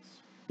happens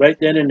right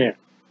then and there.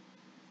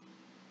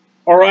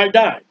 Or I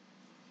die.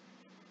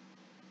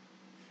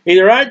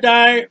 Either I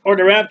die or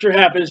the rapture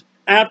happens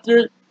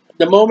after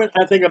the moment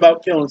I think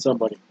about killing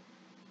somebody.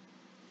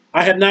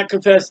 I have not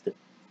confessed it.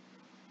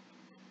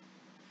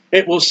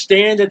 It will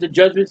stand at the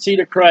judgment seat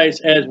of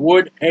Christ as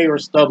wood, hay, or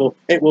stubble.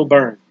 It will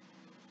burn.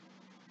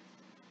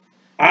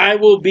 I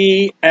will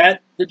be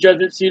at the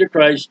judgment seat of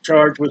Christ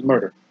charged with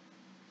murder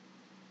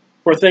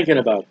for thinking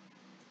about it.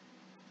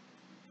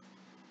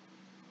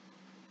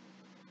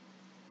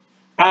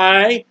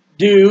 I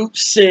do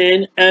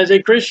sin as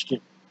a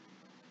Christian.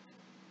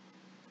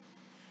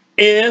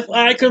 If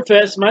I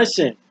confess my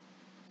sin,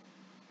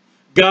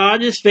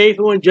 God is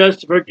faithful and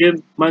just to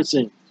forgive my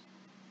sins.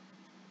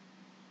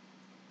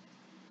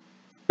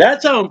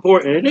 That's how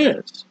important it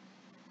is.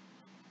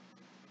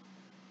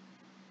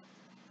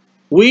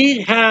 We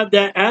have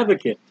that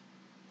advocate.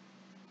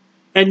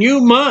 And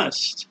you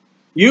must,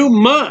 if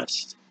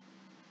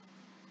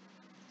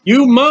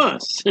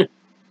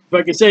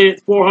I can say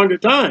it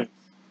 400 times,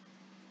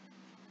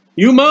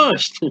 you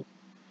must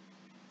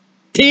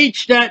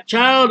teach that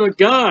child of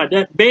God,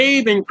 that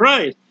babe in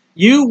Christ,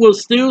 you will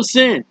still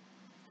sin.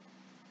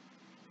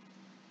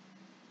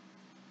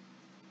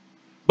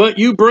 But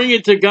you bring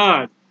it to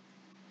God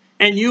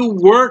and you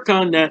work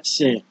on that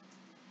sin.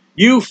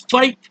 You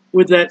fight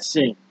with that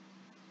sin.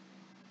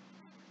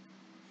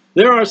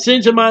 There are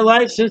sins in my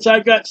life since I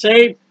got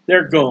saved,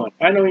 they're gone.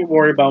 I don't even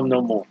worry about them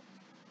no more.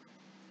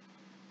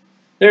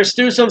 There's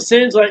still some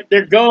sins like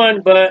they're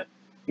gone, but,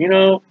 you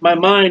know, my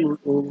mind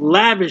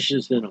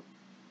lavishes in them.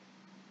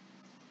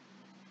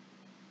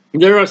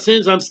 There are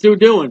sins I'm still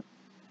doing.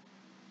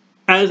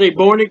 As a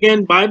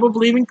born-again,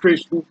 Bible-believing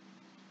Christian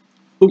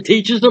who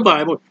teaches the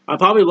Bible, I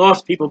probably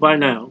lost people by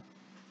now.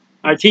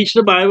 I teach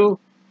the Bible.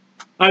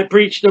 I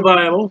preach the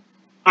Bible.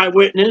 I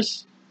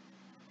witness.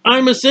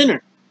 I'm a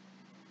sinner.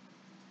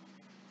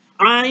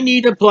 I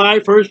need to apply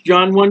 1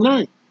 John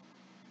 1:9.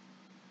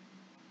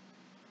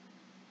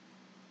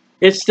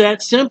 It's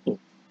that simple.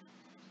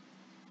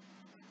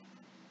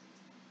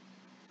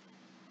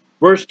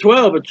 Verse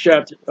 12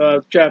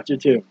 of chapter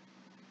 2.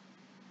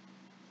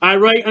 I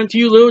write unto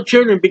you, little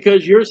children,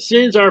 because your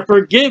sins are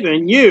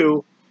forgiven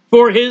you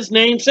for his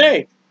name's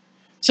sake.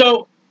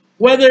 So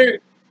whether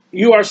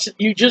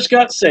you just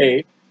got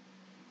saved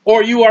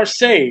or you are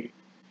saved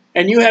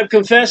and you have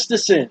confessed the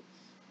sin,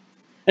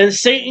 and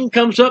Satan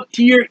comes up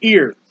to your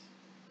ears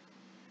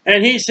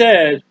and he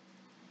says,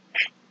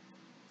 hey,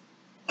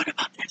 what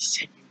about that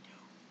sin you do?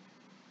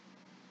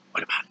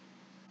 What about it?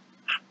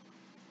 Huh?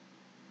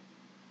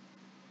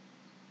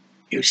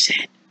 You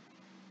sinned.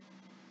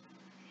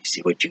 You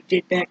see what you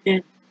did back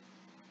then?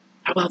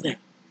 How about that?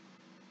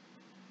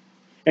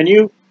 And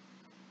you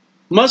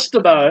must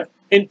about it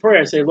in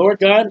prayer. Say, Lord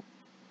God,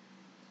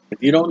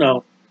 if you don't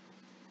know,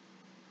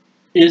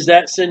 is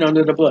that sin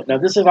under the blood? Now,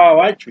 this is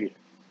how I treat it.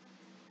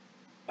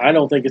 I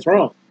don't think it's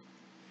wrong.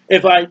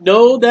 If I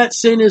know that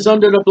sin is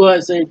under the blood, I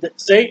say,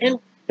 Satan,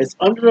 it's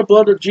under the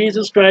blood of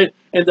Jesus Christ,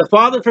 and the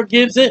Father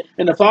forgives it,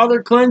 and the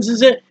Father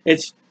cleanses it.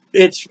 It's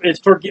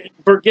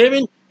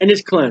forgiven, and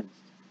it's cleansed.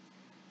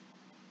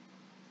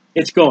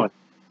 It's gone.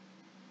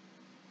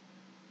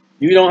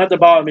 You don't have to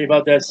bother me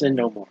about that sin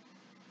no more.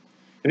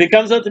 If he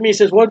comes up to me and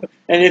says, what?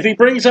 And if he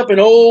brings up an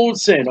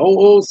old sin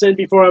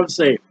before I was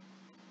saved,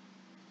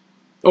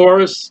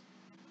 or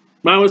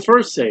when I was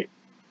first saved,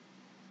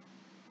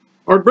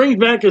 or brings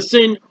back a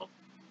sin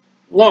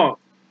long.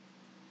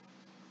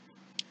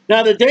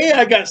 Now, the day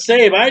I got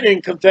saved, I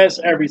didn't confess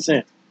every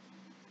sin.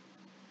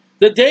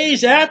 The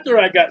days after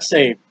I got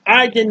saved,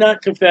 I did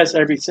not confess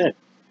every sin.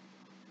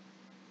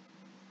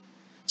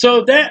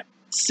 So that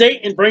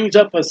Satan brings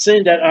up a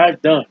sin that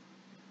I've done,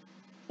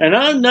 and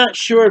I'm not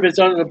sure if it's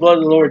under the blood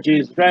of the Lord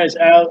Jesus Christ,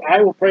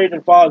 I will pray to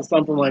the Father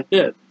something like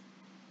this.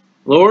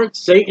 Lord,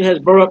 Satan has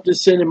brought up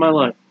this sin in my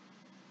life.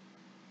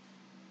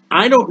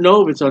 I don't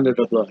know if it's under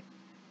the blood.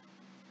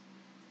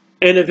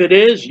 And if it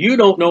is, you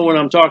don't know what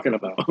I'm talking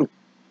about.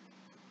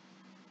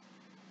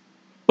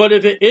 But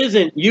if it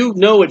isn't, you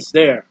know it's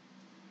there.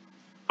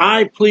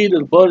 I plead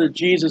the blood of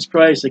Jesus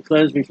Christ to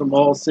cleanse me from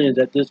all sins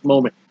at this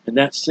moment, and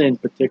that sin in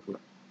particular.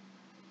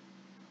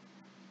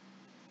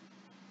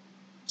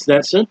 It's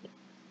that simple.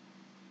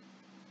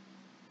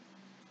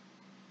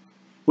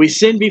 We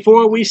sin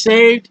before we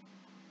saved,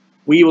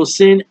 we will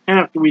sin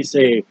after we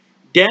saved.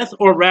 Death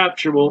or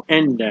rapture will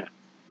end that.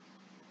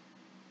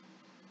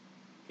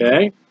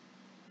 Okay?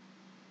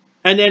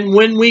 And then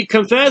when we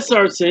confess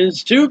our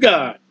sins to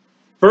God,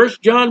 1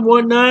 John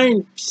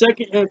 1:9,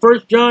 1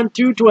 John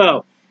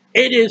 2:12,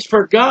 it is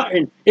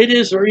forgotten, it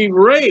is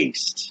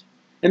erased.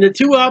 And the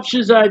two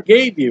options I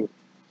gave you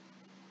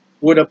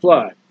would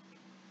apply.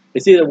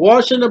 It's either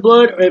wash in the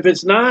blood, or if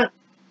it's not,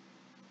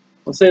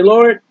 I'll say,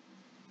 Lord,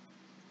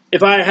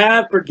 if I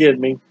have, forgive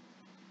me.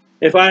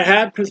 If I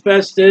have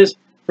confessed this,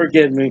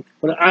 forgive me.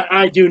 But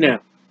I do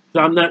now,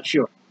 so I'm not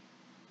sure.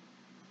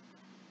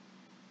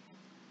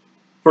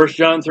 1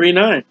 John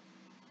 3:9.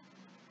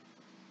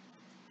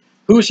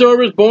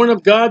 Whosoever is born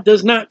of God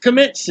does not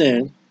commit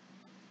sin,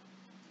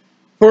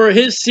 for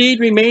his seed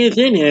remaineth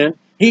in him.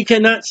 He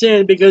cannot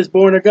sin because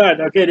born of God.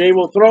 Okay, they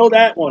will throw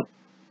that one.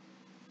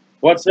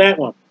 What's that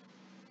one?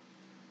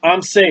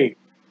 I'm saved.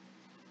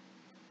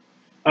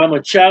 I'm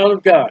a child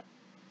of God.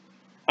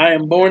 I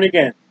am born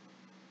again.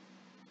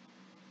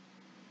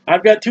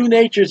 I've got two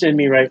natures in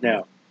me right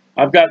now.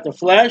 I've got the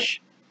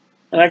flesh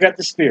and I got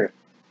the spirit.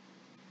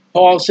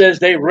 Paul says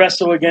they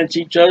wrestle against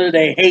each other.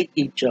 They hate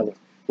each other.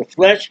 The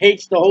flesh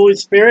hates the Holy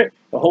Spirit.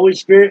 The Holy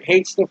Spirit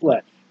hates the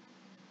flesh.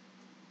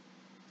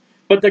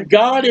 But the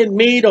God in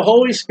me, the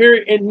Holy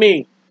Spirit in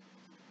me,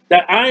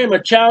 that I am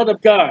a child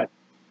of God,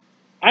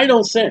 I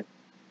don't sin.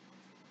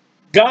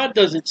 God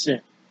doesn't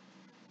sin.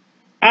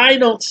 I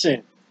don't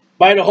sin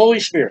by the Holy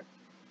Spirit.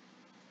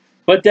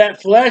 But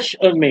that flesh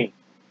of me,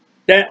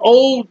 that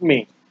old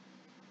me,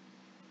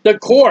 the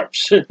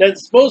corpse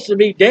that's supposed to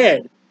be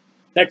dead,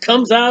 that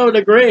comes out of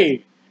the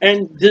grave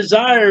and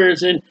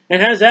desires and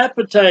has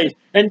appetite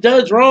and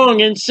does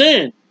wrong and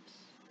sin.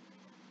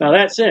 Now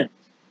that's sin.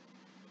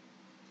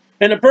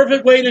 And the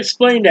perfect way to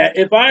explain that,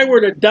 if I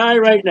were to die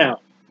right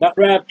now, not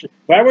rapture,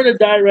 if I were to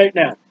die right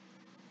now,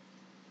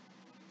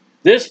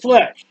 this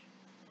flesh,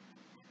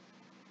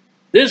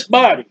 this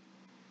body,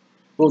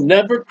 will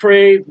never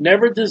crave,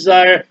 never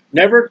desire,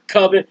 never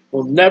covet,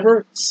 will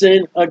never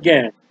sin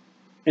again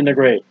in the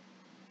grave.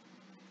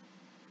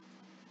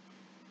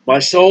 My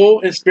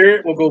soul and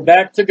spirit will go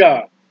back to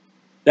God.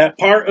 That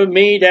part of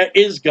me that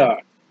is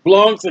God,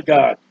 belongs to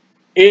God,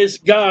 is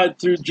God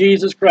through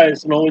Jesus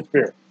Christ and the Holy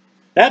Spirit.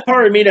 That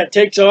part of me that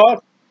takes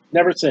off,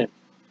 never sinned.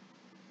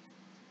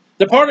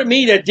 The part of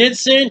me that did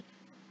sin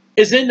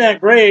is in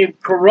that grave,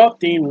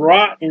 corrupting,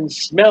 rotting,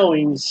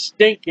 smelling,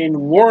 stinking,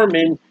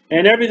 worming,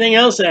 and everything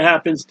else that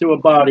happens to a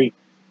body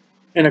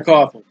in a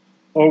coffin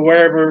or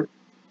wherever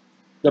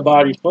the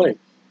body's placed.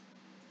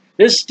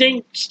 This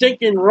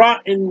stinking,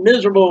 rotten,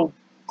 miserable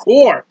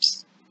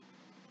corpse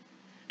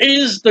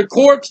is the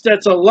corpse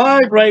that's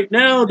alive right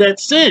now that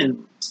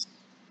sins.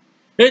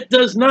 It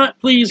does not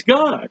please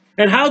God.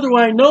 And how do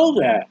I know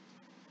that?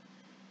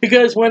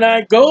 Because when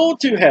I go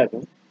to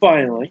heaven,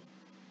 finally,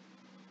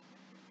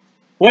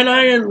 when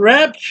I am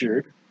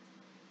raptured,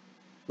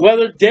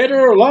 whether dead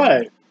or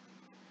alive,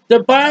 the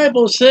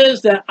Bible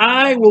says that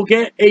I will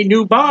get a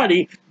new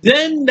body.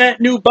 Then that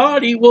new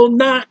body will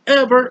not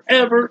ever,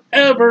 ever,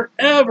 ever,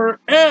 ever,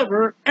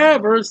 ever,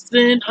 ever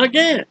sin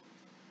again.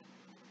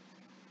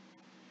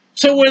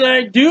 So when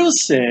I do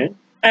sin,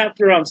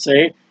 after I'm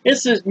saved,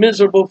 it's this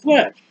miserable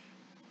flesh.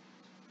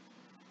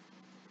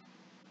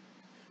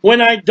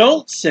 When I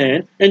don't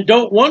sin and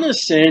don't want to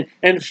sin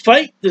and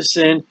fight the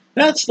sin,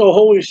 that's the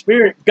Holy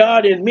Spirit,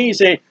 God in me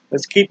saying,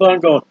 let's keep on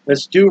going.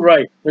 Let's do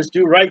right. Let's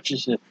do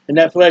righteousness. And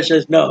that flesh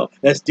says, no,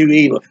 let's do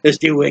evil. Let's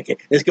do wicked.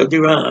 Let's go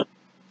do wrong.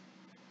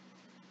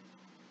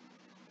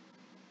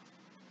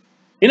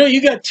 You know,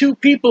 you got two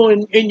people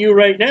in you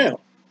right now.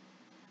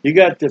 You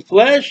got the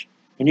flesh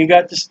and you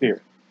got the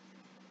spirit.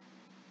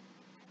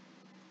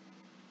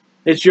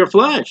 It's your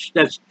flesh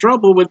that's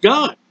trouble with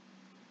God,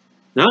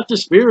 not the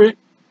spirit.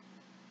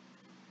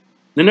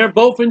 And they're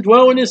both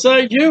indwelling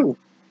inside you.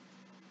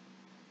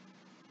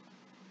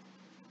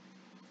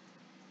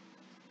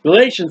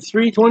 Galatians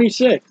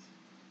 3:26.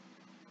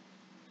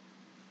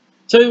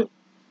 So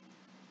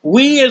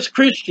we as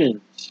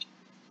Christians,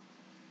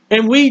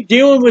 and we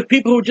dealing with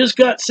people who just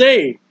got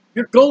saved,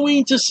 you're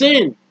going to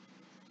sin.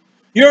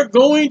 You're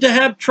going to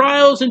have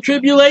trials and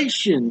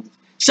tribulations.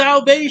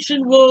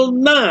 Salvation will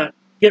not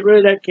get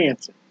rid of that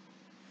cancer.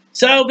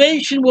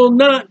 Salvation will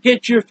not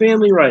get your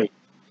family right.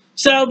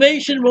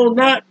 Salvation will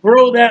not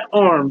grow that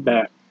arm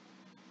back.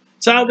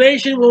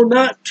 Salvation will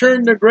not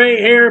turn the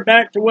gray hair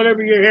back to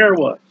whatever your hair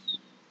was.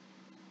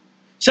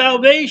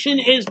 Salvation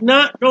is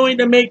not going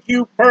to make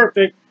you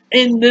perfect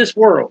in this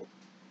world.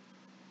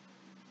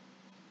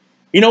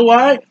 You know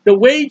why? The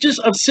wages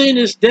of sin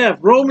is death.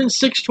 Romans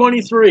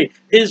 6:23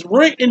 is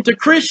written to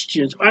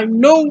Christians. I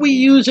know we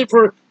use it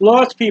for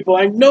lost people.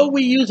 I know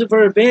we use it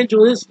for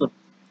evangelism.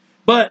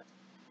 But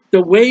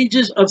the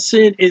wages of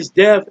sin is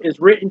death is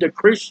written to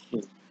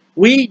Christians.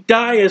 We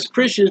die as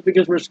Christians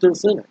because we're still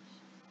sinners.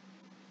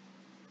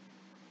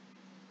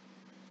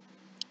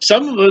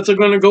 Some of us are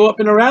going to go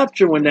up in a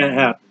rapture when that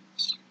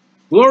happens.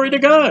 Glory to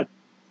God.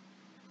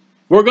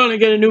 We're going to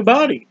get a new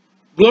body.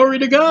 Glory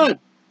to God.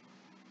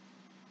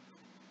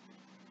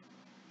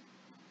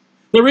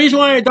 The reason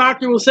why a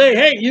doctor will say,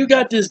 hey, you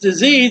got this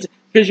disease,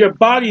 because your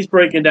body's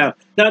breaking down.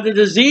 Now, the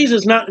disease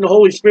is not in the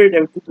Holy Spirit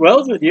that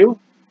dwells with you.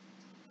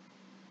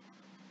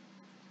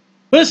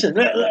 Listen,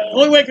 the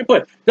only way I can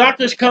put it,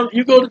 doctors come,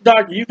 you go to the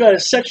doctor, you got a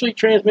sexually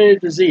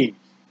transmitted disease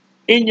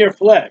in your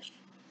flesh.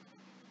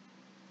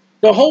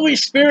 The Holy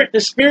Spirit, the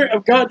Spirit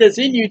of God that's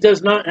in you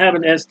does not have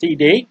an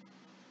STD.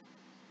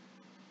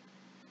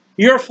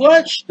 Your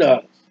flesh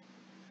does,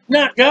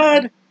 not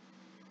God.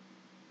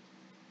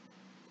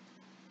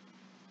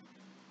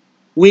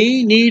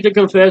 We need to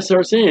confess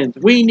our sins.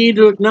 We need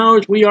to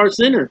acknowledge we are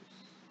sinners.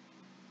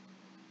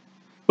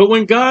 But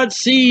when God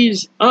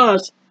sees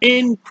us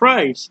in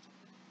Christ,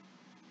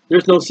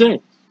 there's no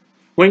sin.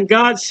 When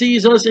God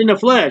sees us in the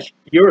flesh,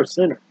 you're a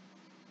sinner.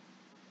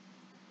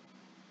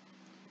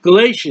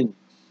 Galatians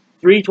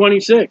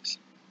 3:26.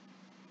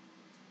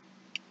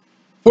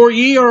 For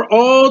ye are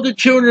all the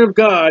children of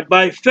God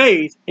by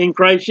faith in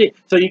Christ Jesus.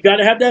 So you got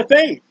to have that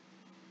faith.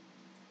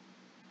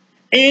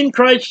 In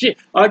Christ Jesus.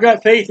 I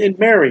got faith in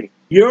Mary.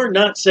 You're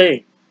not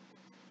saved.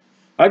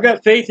 I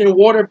got faith in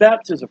water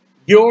baptism.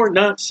 You're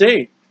not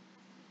saved.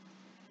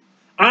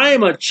 I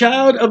am a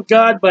child of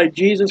God by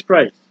Jesus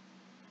Christ.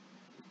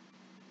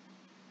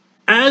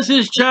 As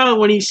his child,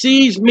 when he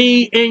sees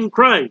me in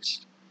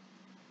Christ,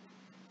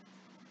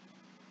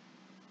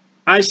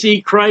 I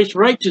see Christ's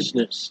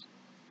righteousness.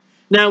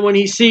 Now, when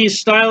he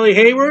sees Stiley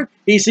Hayward,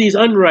 he sees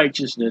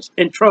unrighteousness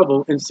and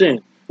trouble and sin.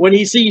 When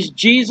he sees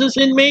Jesus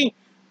in me,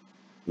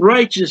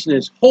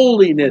 righteousness,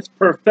 holiness,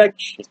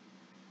 perfection.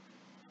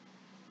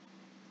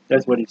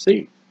 That's what he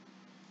sees.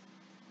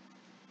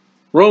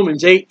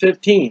 Romans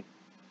 8:15.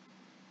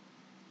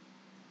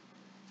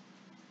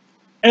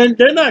 And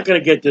they're not going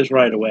to get this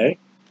right away.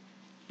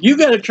 You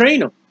got to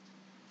train them.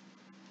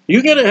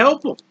 You got to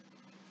help them.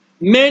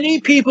 Many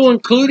people,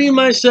 including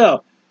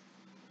myself,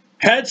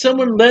 had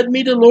someone led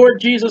me to Lord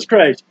Jesus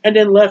Christ and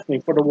then left me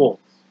for the wolves.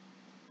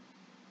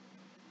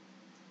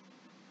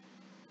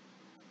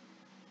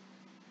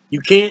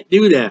 You can't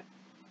do that.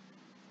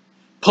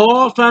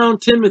 Paul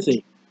found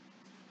Timothy.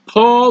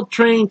 Paul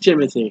trained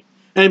Timothy.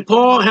 And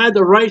Paul had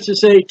the right to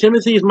say,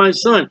 Timothy is my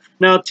son.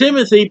 Now,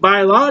 Timothy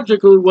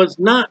biologically was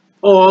not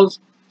Paul's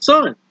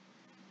son.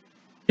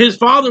 His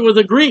father was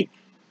a Greek.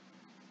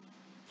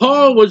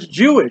 Paul was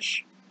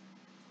Jewish.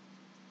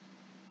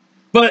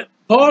 But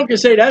Paul can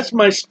say, that's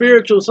my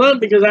spiritual son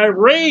because I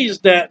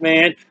raised that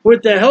man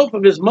with the help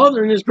of his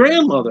mother and his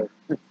grandmother.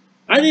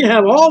 I didn't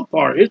have all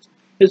part.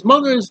 His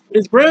mother and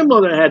his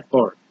grandmother had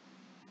part.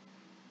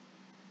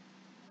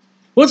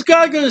 What's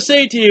God going to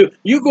say to you?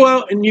 You go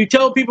out and you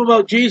tell people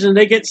about Jesus and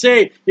they get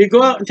saved. You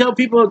go out and tell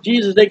people about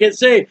Jesus, they get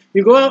saved.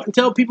 You go out and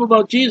tell people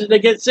about Jesus, they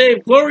get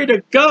saved. Glory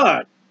to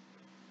God.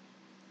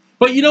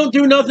 But you don't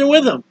do nothing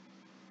with them.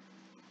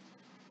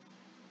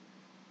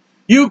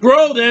 You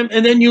grow them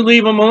and then you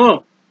leave them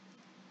alone.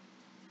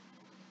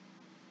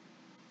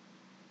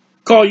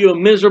 Call you a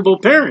miserable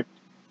parent.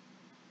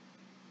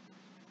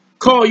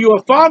 Call you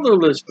a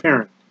fatherless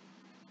parent.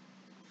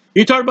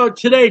 You talk about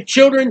today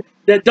children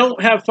that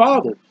don't have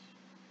fathers.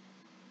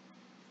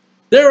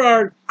 There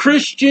are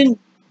Christian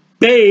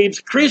babes,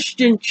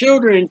 Christian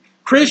children,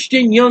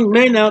 Christian young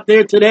men out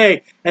there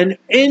today, and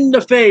in the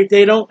faith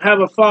they don't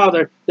have a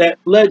father that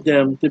led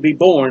them to be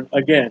born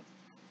again.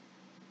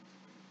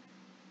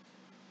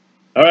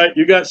 All right,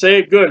 you got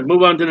saved? Good.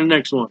 Move on to the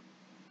next one.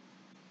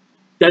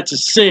 That's a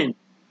sin.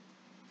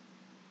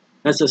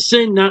 That's a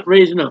sin not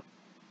raising up.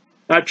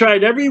 I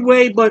tried every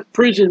way but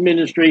prison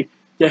ministry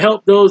to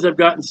help those that have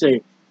gotten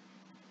saved.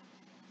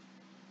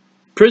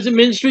 Prison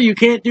ministry, you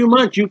can't do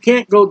much. You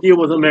can't go deal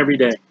with them every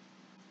day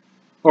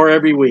or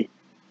every week.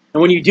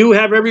 And when you do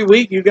have every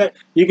week, you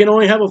can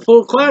only have a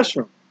full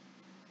classroom.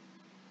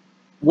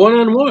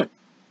 One-on-one.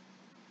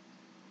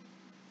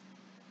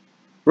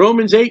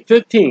 Romans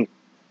 8:15.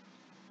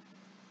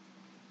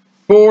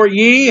 For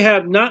ye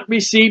have not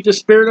received the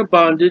spirit of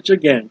bondage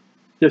again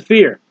to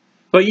fear,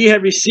 but ye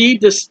have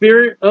received the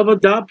spirit of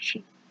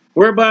adoption,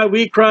 whereby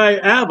we cry,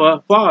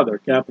 Abba, Father,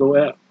 capital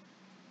F.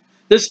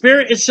 The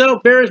Spirit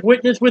itself bears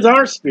witness with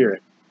our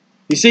spirit.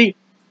 You see,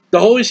 the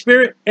Holy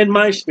Spirit and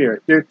my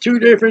spirit, they're two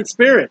different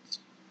spirits.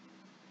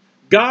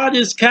 God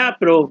is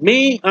capital,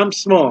 me, I'm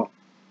small.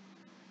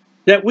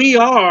 That we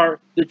are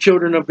the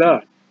children of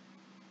God.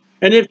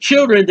 And if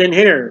children, then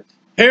heirs.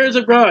 Heirs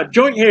of God,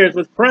 joint heirs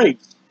with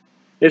Christ.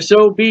 If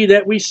so be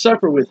that we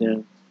suffer with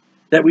him,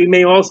 that we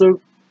may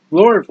also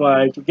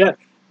glorify together.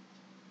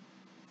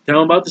 Tell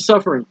them about the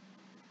suffering.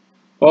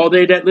 All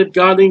they that live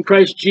godly in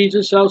Christ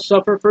Jesus shall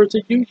suffer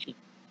persecution.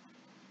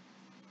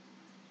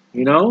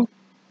 You know?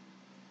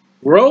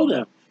 Grow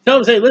them. Tell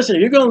them, say, listen,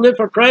 if you're going to live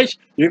for Christ,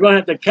 you're going to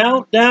have to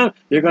count down.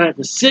 You're going to have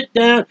to sit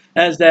down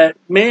as that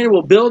man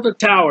will build a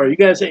tower. You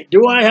got to say,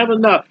 do I have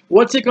enough?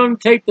 What's it going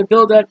to take to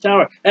build that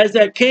tower? As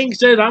that king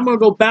says, I'm going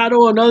to go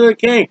battle another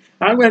king.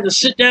 I'm going to have to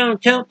sit down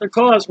and count the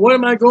cost. What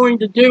am I going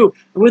to do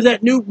with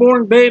that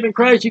newborn babe in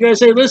Christ? You got to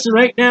say, listen,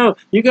 right now,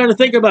 you got to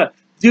think about it.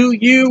 Do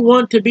you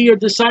want to be a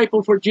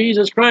disciple for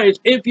Jesus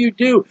Christ? If you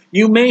do,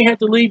 you may have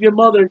to leave your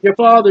mother, your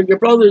father, your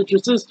brothers,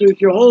 your sisters,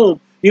 your home.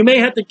 You may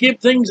have to give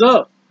things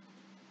up.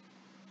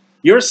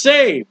 You're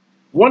saved.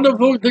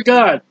 Wonderful to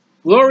God.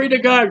 Glory to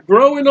God.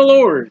 Grow in the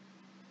Lord.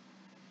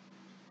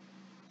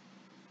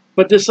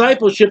 But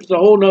discipleship is a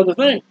whole nother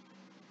thing.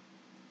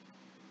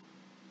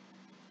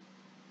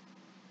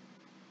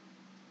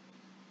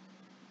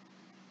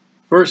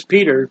 First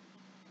Peter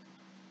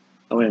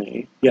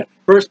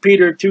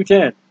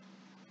 2:10.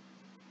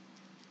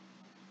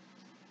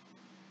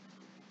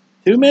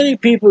 Too many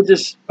people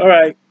just, all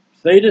right,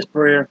 say this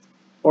prayer,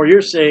 or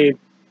you're saved.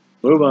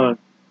 Move on.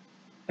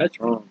 That's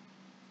wrong.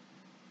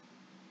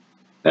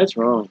 That's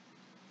wrong.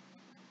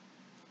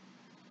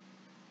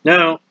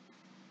 Now,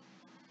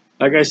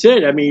 like I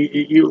said, I mean,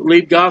 you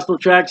leave gospel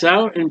tracts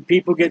out and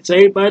people get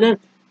saved by them.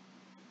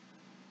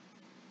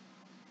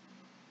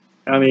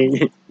 I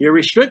mean, you're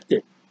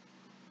restricted.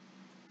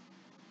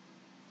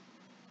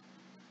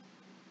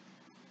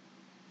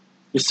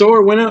 The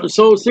sower went out and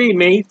sowed seed,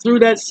 man. He threw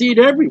that seed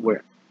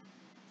everywhere.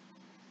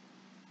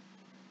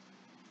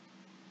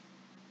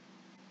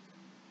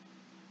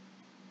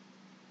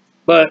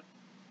 But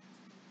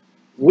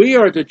we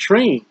are to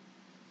train.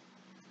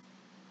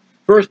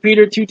 1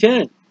 Peter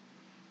 2:10.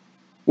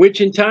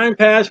 Which in time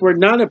past were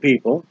not a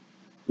people,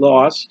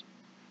 lost,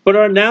 but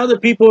are now the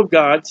people of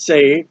God,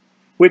 saved,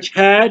 which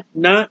had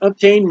not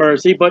obtained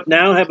mercy, but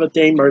now have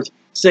obtained mercy,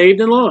 saved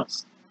and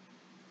lost.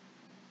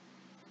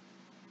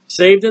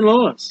 Saved and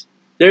lost.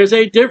 There's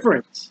a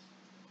difference.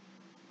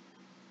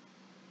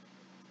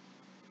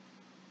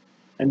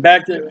 And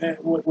back to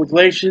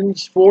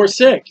Galatians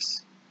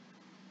 4:6.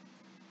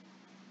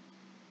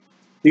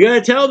 You got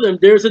to tell them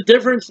there's a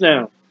difference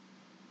now.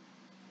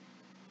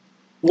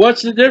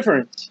 What's the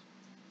difference?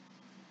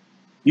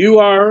 You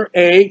are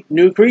a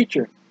new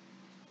creature.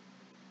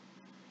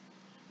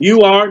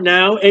 You are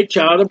now a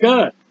child of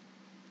God.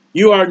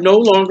 You are no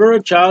longer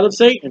a child of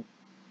Satan.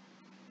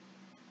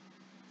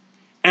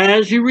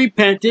 As you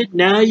repented,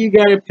 now you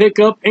got to pick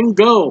up and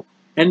go.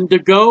 And to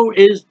go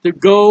is to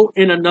go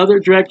in another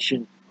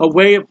direction, a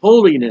way of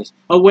holiness,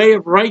 a way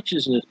of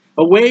righteousness,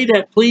 a way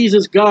that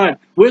pleases God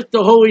with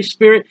the Holy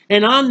Spirit.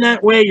 And on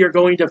that way, you're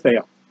going to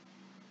fail.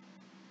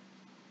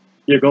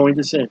 You're going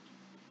to sin.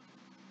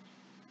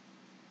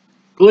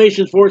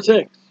 Galatians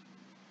 4:6.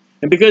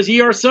 And because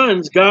ye are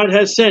sons, God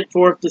has sent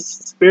forth the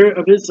Spirit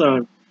of his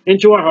Son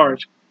into our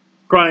hearts,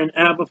 crying,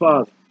 Abba,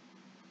 Father.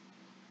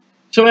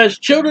 So as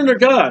children of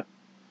God,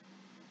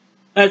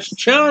 as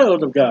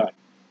child of God,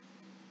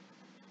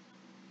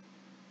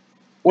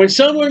 when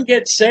someone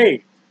gets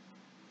saved,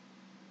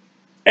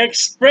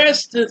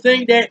 express the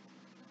thing that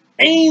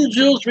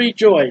angels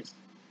rejoice.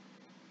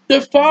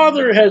 The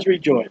Father has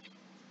rejoiced.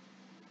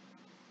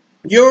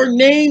 Your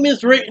name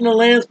is written in the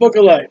Lamb's Book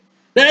of Life.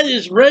 That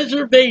is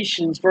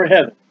reservations for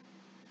heaven.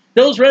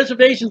 Those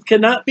reservations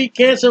cannot be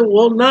canceled,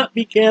 will not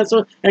be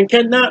canceled, and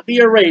cannot be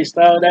erased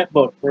out of that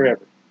book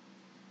forever.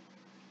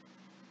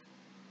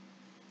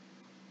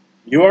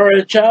 You are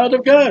a child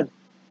of God.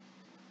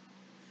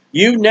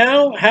 You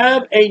now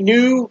have a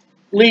new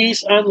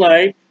lease on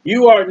life.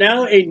 You are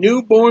now a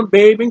newborn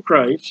babe in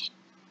Christ.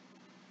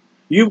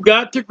 You've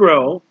got to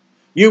grow.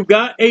 You've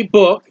got a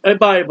book, a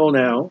Bible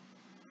now.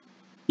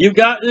 You've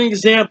got an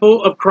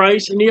example of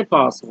Christ and the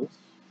apostles.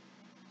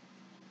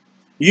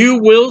 You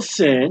will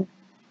sin.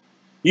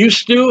 You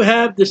still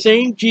have the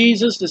same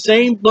Jesus, the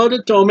same blood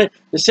atonement,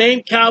 the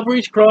same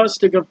Calvary's cross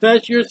to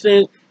confess your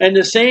sins, and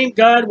the same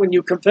God, when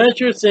you confess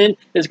your sin,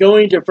 is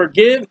going to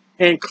forgive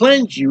and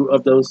cleanse you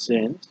of those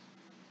sins.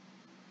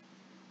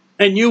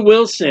 And you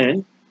will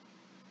sin.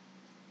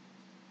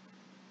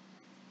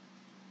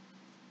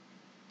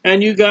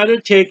 And you got to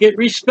take it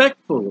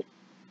respectfully.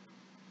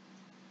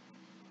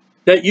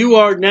 That you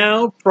are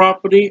now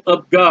property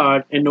of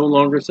God and no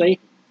longer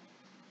Satan.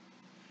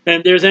 And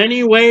if there's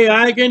any way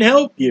I can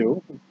help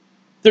you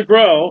to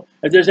grow,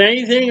 if there's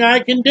anything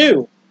I can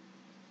do,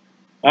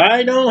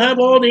 I don't have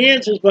all the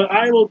answers, but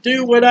I will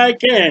do what I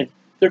can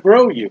to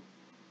grow you.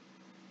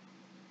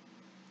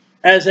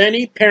 As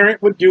any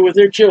parent would do with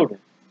their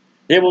children.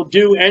 They will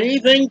do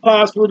anything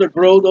possible to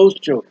grow those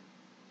children.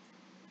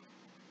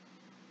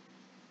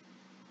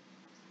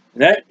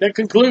 That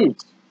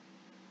concludes.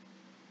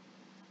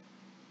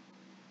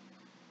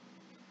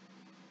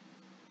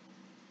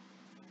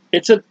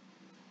 It's a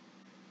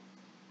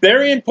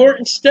very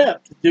important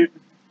step to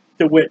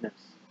witness.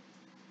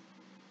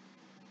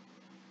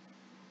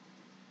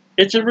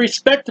 It's a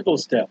respectable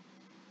step.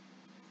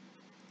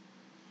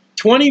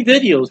 20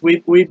 videos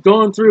we've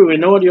gone through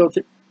in audio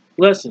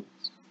lessons.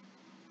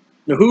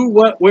 The who,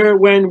 what, where,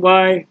 when,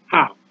 why,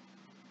 how.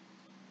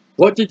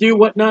 What to do,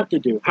 what not to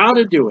do. How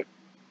to do it.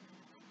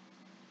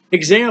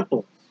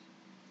 Examples.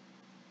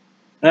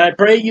 And I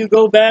pray you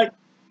go back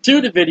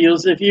to the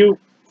videos if you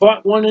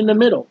caught one in the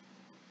middle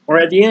or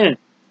at the end.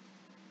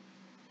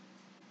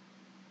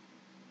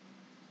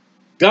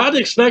 God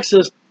expects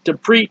us to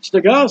preach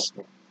the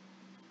gospel.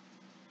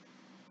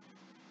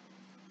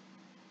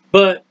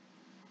 But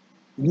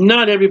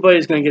not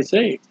everybody's going to get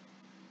saved.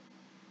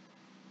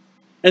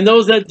 And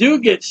those that do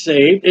get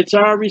saved, it's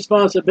our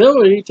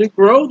responsibility to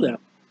grow them.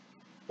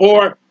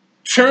 Or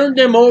turn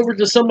them over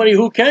to somebody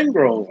who can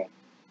grow them.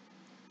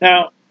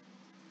 Now,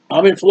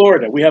 I'm in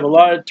Florida. We have a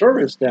lot of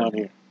tourists down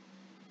here.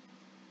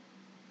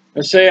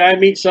 Let's say I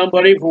meet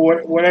somebody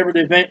for whatever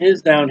the event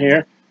is down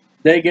here.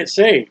 They get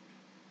saved.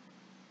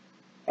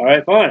 All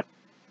right, fine.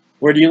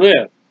 Where do you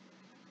live?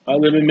 I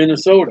live in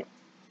Minnesota.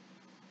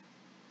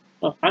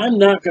 Well, I'm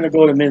not going to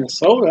go to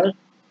Minnesota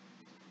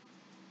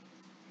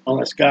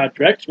unless God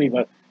directs me,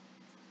 but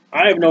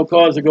I have no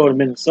cause to go to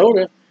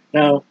Minnesota.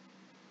 Now,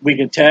 we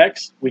can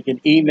text, we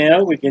can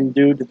email, we can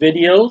do the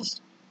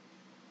videos.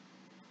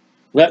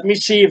 Let me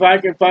see if I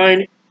can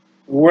find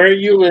where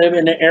you live,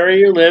 in the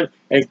area you live,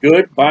 a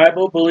good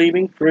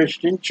Bible-believing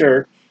Christian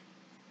church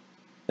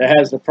that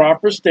has the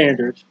proper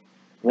standards.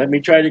 Let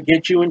me try to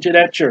get you into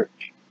that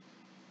church.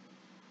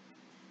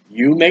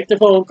 You make the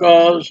phone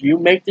calls, you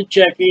make the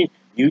checking,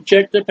 you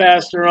check the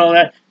pastor and all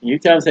that, and you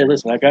tell him, say,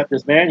 listen, I got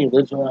this man, he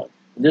lives in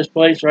this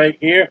place right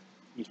here,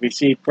 he's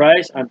received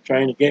Christ, I'm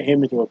trying to get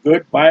him into a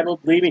good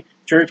Bible-believing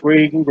church where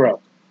he can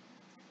grow.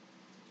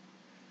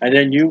 And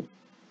then you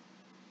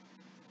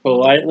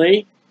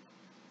politely,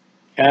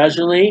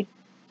 casually,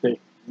 say,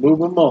 move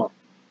him on.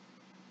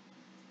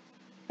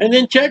 And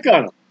then check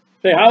on him.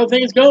 Say, how are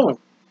things going?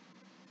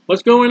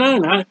 What's going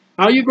on? How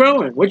are you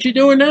growing? What you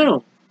doing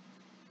now?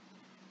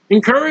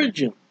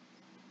 Encourage him.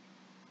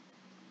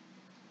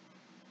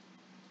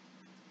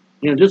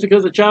 You know, just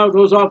because a child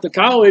goes off to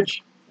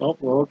college, oh,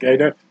 well, okay,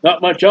 they're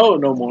not much older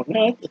no more.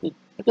 No,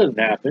 that doesn't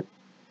happen.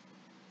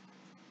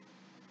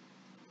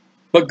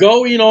 But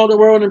go ye in all the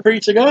world and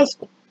preach the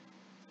gospel.